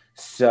runs.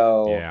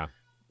 So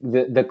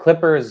the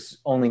Clippers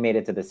only made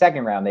it to the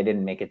second round. They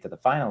didn't make it to the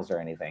finals or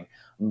anything,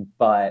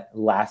 but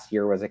last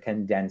year was a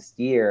condensed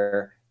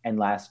year, and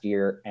last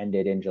year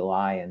ended in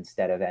July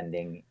instead of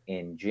ending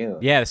in June.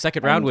 Yeah. The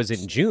second round was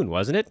in June,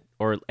 wasn't it?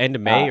 Or end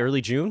of May,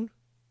 early June?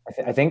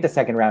 I think the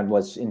second round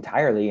was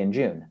entirely in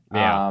June.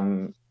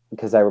 Yeah.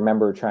 Because I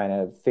remember trying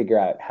to figure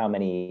out how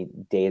many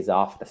days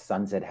off the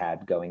Suns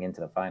had going into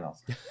the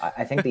finals.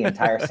 I think the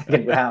entire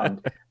second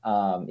round,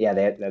 they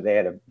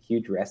had a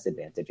huge rest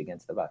advantage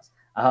against the Bucks.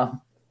 That's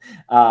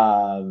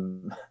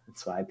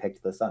why I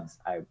picked the Suns.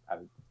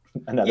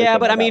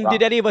 But I mean,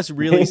 did any of us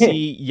really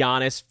see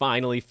Giannis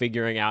finally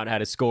figuring out how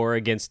to score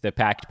against the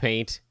packed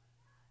paint?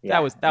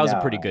 Yeah, that was a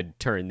pretty good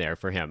turn there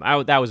for him.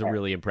 That was a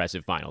really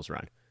impressive finals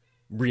run.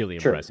 Really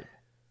impressive.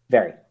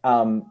 Very.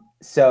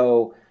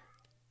 So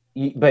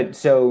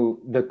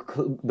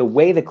the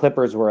way the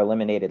Clippers were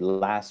eliminated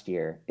last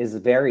year is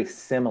very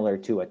similar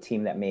to a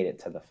team that made it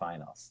to the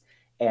finals.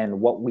 And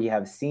what we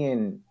have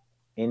seen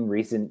in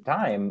recent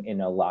time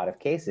in a lot of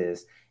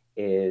cases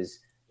is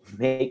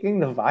making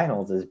the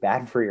finals is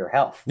bad for your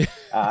health.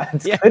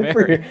 It's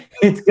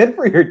good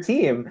for your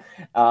team.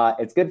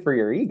 It's good for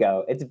your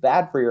ego. It's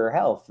bad for your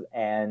health.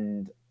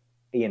 And,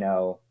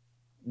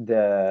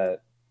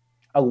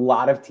 a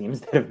lot of teams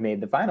that have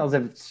made the finals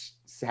have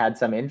had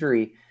some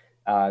injury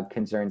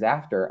concerns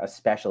after,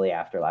 especially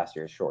after last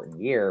year's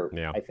shortened year.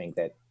 Yeah. I think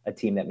that a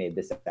team that made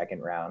the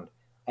second round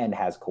and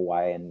has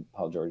Kawhi and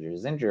Paul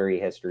George's injury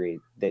history,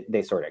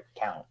 they sort of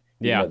count.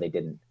 Even though they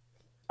didn't.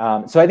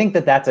 So I think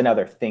that that's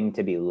another thing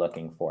to be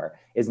looking for,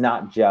 is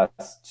not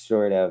just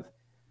sort of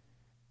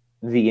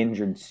an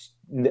injured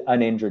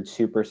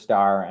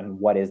superstar and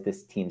what is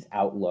this team's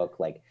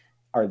outlook like.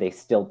 Are they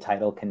still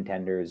title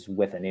contenders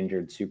with an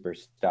injured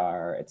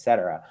superstar, et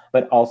cetera?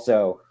 But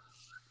also,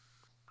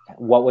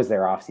 what was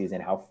their offseason?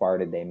 How far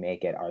did they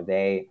make it? Are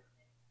they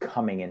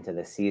coming into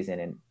the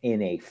season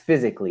in a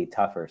physically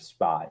tougher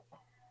spot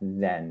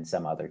than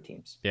some other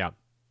teams? Yeah,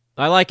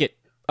 I like it.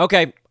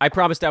 Okay, I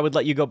promised I would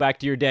let you go back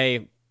to your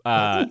day,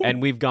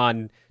 and we've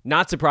gone,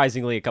 not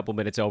surprisingly, a couple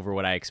minutes over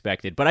what I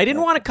expected. But I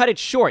didn't want to cut it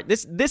short.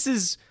 This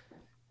is...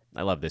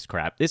 I love this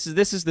crap. This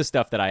is the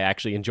stuff that I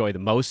actually enjoy the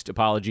most.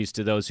 Apologies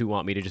to those who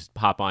want me to just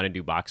hop on and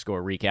do box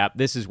score recap.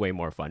 This is way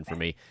more fun for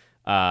me.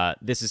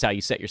 This is how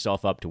you set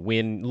yourself up to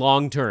win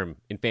long-term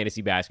in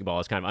fantasy basketball,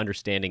 is kind of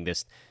understanding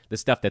the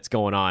stuff that's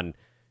going on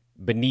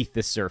beneath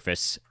the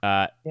surface.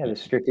 The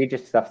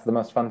strategic stuff's the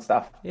most fun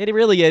stuff. It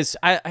really is.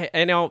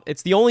 I know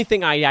it's the only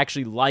thing I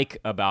actually like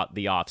about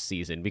the off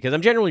season, because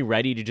I'm generally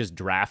ready to just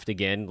draft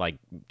again like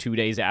 2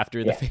 days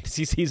after the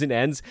fantasy season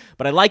ends.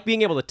 But I like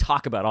being able to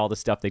talk about all the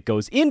stuff that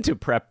goes into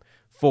prep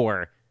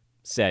for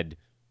said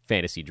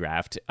fantasy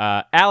draft.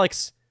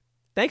 Alex,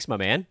 thanks, my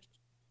man.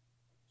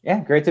 Yeah,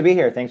 great to be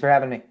here. Thanks for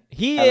having me.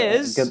 He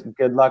is.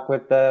 Good luck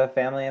with the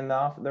family and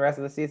the rest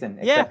of the season,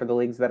 except for the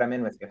leagues that I'm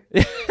in with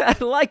you.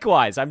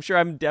 Likewise. I'm sure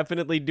I'm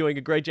definitely doing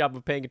a great job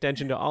of paying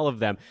attention to all of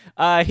them.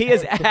 He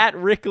is at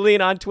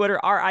Rickleen on Twitter,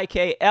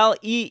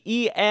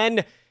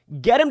 RIKLEEN.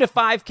 Get him to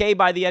 5K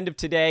by the end of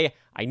today.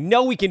 I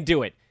know we can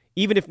do it,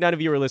 even if none of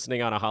you are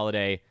listening on a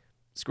holiday.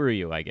 Screw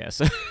you, I guess.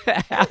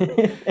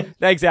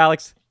 Thanks,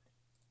 Alex.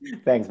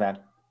 Thanks, man.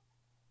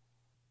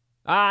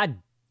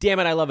 Damn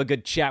it, I love a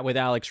good chat with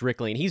Alex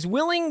Rickleen. He's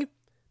willing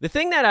The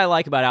thing that I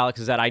like about Alex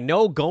is that I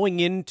know going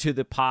into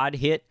the pod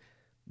hit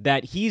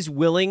that he's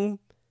willing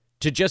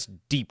to just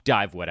deep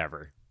dive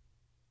whatever.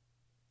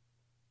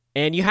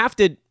 And you have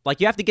to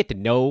get to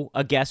know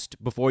a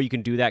guest before you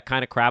can do that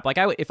kind of crap. Like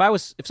if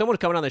someone was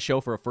coming on the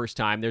show for a first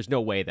time, there's no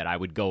way that I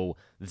would go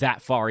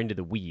that far into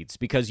the weeds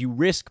because you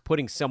risk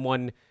putting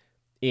someone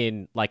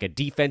in like a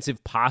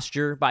defensive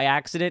posture by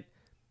accident.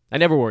 I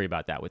never worry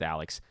about that with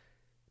Alex.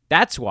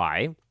 That's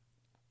why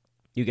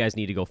you guys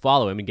need to go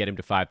follow him and get him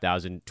to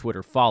 5,000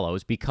 Twitter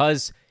follows,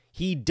 because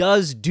he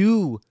does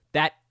do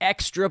that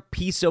extra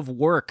piece of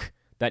work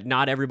that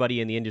not everybody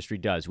in the industry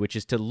does, which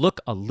is to look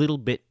a little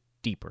bit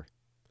deeper.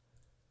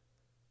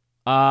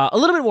 A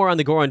little bit more on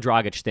the Goran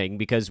Dragic thing,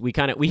 because we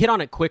hit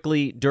on it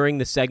quickly during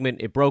the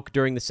segment. It broke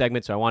during the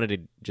segment, so I wanted to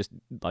just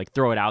like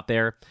throw it out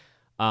there.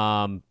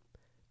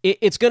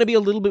 It's going to be a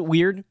little bit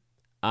weird.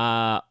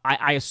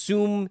 I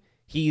assume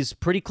he's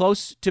pretty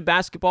close to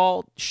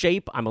basketball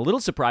shape. I'm a little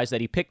surprised that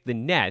he picked the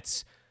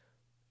Nets,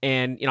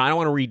 and I don't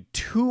want to read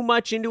too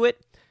much into it,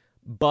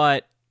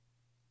 but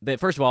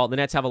first of all, the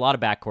Nets have a lot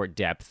of backcourt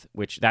depth,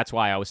 which that's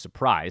why I was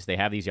surprised. They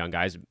have these young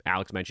guys.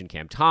 Alex mentioned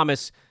Cam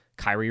Thomas.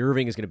 Kyrie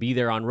Irving is going to be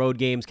there on road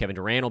games. Kevin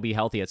Durant will be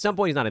healthy at some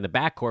point. He's not in the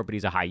backcourt, but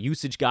he's a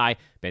high-usage guy.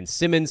 Ben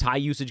Simmons,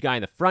 high-usage guy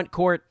in the front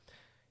court.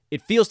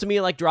 It feels to me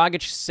like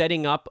Dragic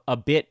setting up a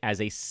bit as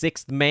a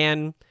sixth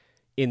man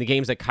in the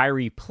games that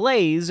Kyrie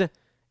plays,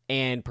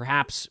 and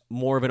perhaps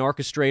more of an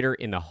orchestrator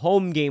in the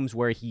home games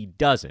where he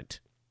doesn't.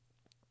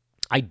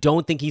 I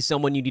don't think he's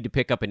someone you need to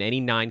pick up in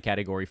any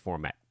 9-category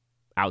format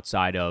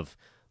outside of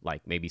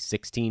like maybe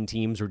 16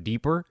 teams or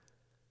deeper.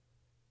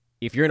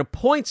 If you're in a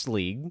points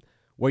league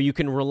where you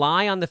can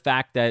rely on the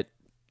fact that,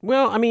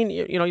 well, I mean,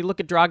 you look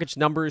at Dragic's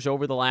numbers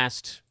over the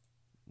last,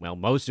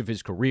 most of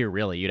his career,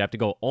 really. You'd have to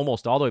go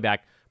almost all the way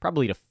back,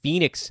 probably to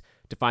Phoenix,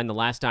 to find the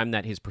last time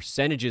that his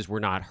percentages were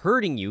not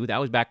hurting you. That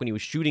was back when he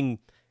was shooting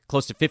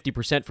close to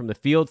 50% from the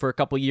field for a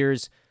couple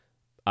years.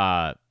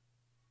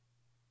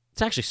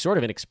 It's actually sort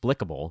of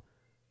inexplicable,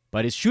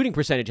 but his shooting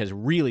percentage has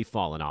really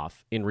fallen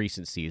off in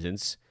recent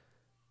seasons.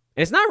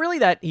 And it's not really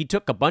that he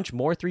took a bunch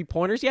more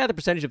three-pointers. Yeah, the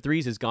percentage of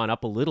threes has gone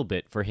up a little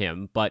bit for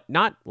him, but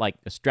not like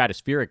a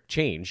stratospheric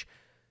change.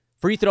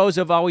 Free throws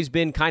have always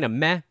been kind of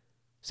meh.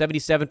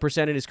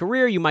 77% in his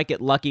career. You might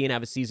get lucky and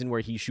have a season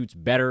where he shoots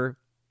better.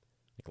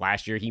 Like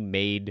last year, he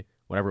made,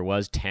 whatever it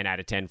was, 10 out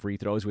of 10 free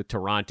throws with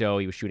Toronto.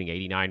 He was shooting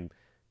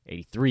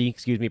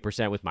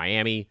 83% with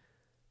Miami.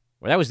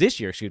 Or that was this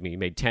year, he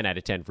made 10 out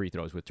of 10 free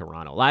throws with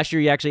Toronto. Last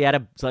year, he actually had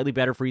a slightly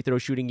better free throw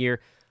shooting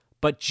year.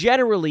 But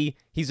generally,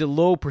 he's a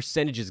low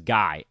percentages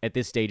guy at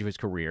this stage of his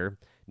career.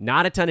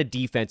 Not a ton of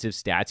defensive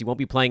stats. He won't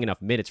be playing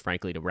enough minutes,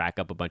 frankly, to rack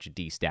up a bunch of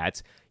D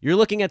stats. You're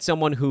looking at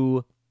someone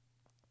who,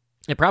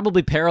 it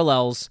probably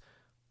parallels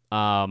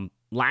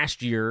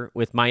last year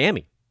with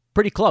Miami.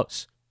 Pretty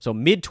close. So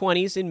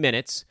mid-20s in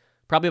minutes,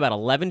 probably about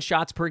 11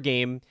 shots per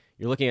game.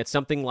 You're looking at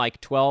something like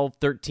 12,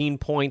 13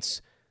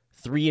 points,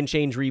 3 and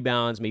change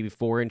rebounds, maybe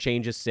 4 and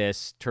change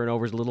assists,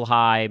 turnovers a little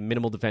high,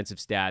 minimal defensive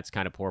stats,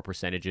 kind of poor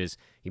percentages.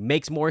 He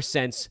makes more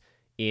sense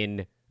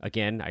in,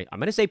 again, I'm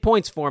going to say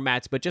points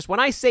formats, but just when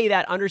I say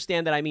that,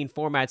 understand that I mean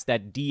formats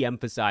that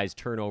de-emphasize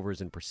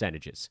turnovers and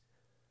percentages.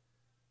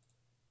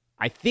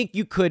 I think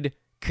you could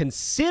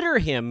consider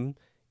him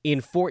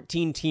in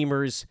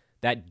 14-teamers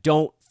that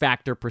don't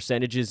factor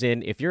percentages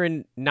in. If you're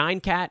in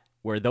 9-cat,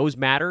 where those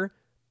matter,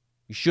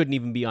 you shouldn't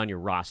even be on your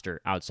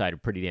roster outside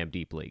of pretty damn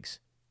deep leagues.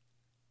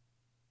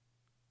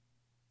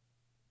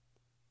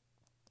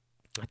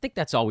 I think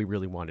that's all we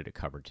really wanted to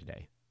cover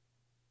today.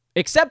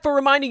 Except for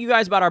reminding you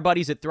guys about our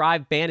buddies at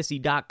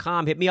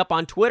ThriveFantasy.com. Hit me up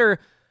on Twitter.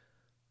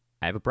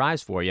 I have a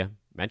prize for you.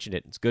 Mentioned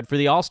it. It's good for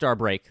the All-Star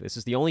break. This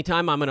is the only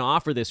time I'm going to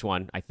offer this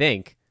one, I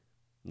think.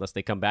 Unless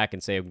they come back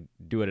and say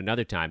do it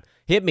another time.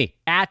 Hit me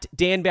at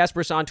Dan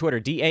Besbris on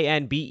Twitter.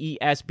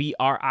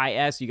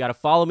 DanBesbris. You got to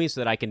follow me so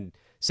that I can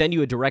send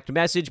you a direct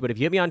message. But if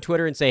you hit me on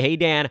Twitter and say, hey,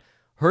 Dan,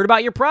 heard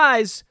about your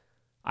prize,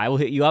 I will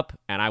hit you up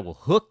and I will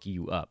hook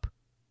you up.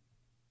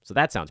 So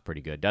that sounds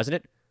pretty good, doesn't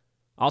it?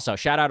 Also,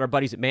 shout out our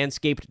buddies at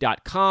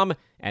Manscaped.com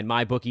and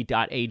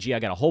MyBookie.ag. I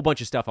got a whole bunch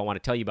of stuff I want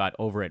to tell you about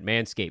over at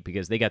Manscaped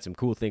because they got some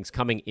cool things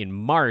coming in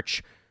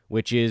March,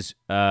 which is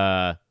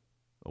a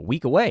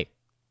week away.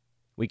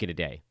 Week and a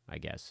day, I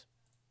guess.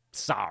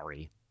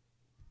 Sorry.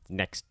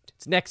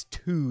 It's next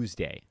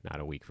Tuesday, not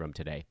a week from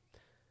today.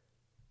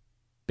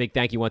 Big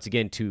thank you once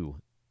again to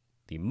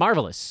the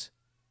marvelous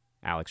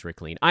Alex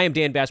Rickleen. I am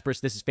Dan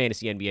Besbris. This is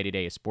Fantasy NBA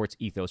Today, a Sports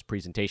Ethos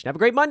presentation. Have a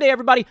great Monday,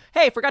 everybody.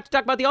 Hey, forgot to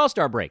talk about the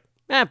All-Star break.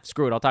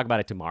 Screw it. I'll talk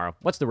about it tomorrow.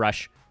 What's the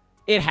rush?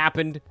 It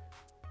happened.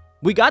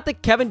 We got the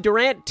Kevin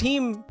Durant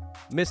team.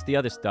 Missed the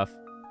other stuff.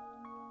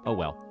 Oh,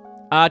 well.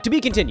 To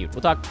be continued.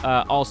 We'll talk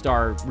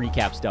All-Star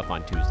recap stuff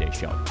on Tuesday's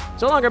show.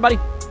 So long, everybody.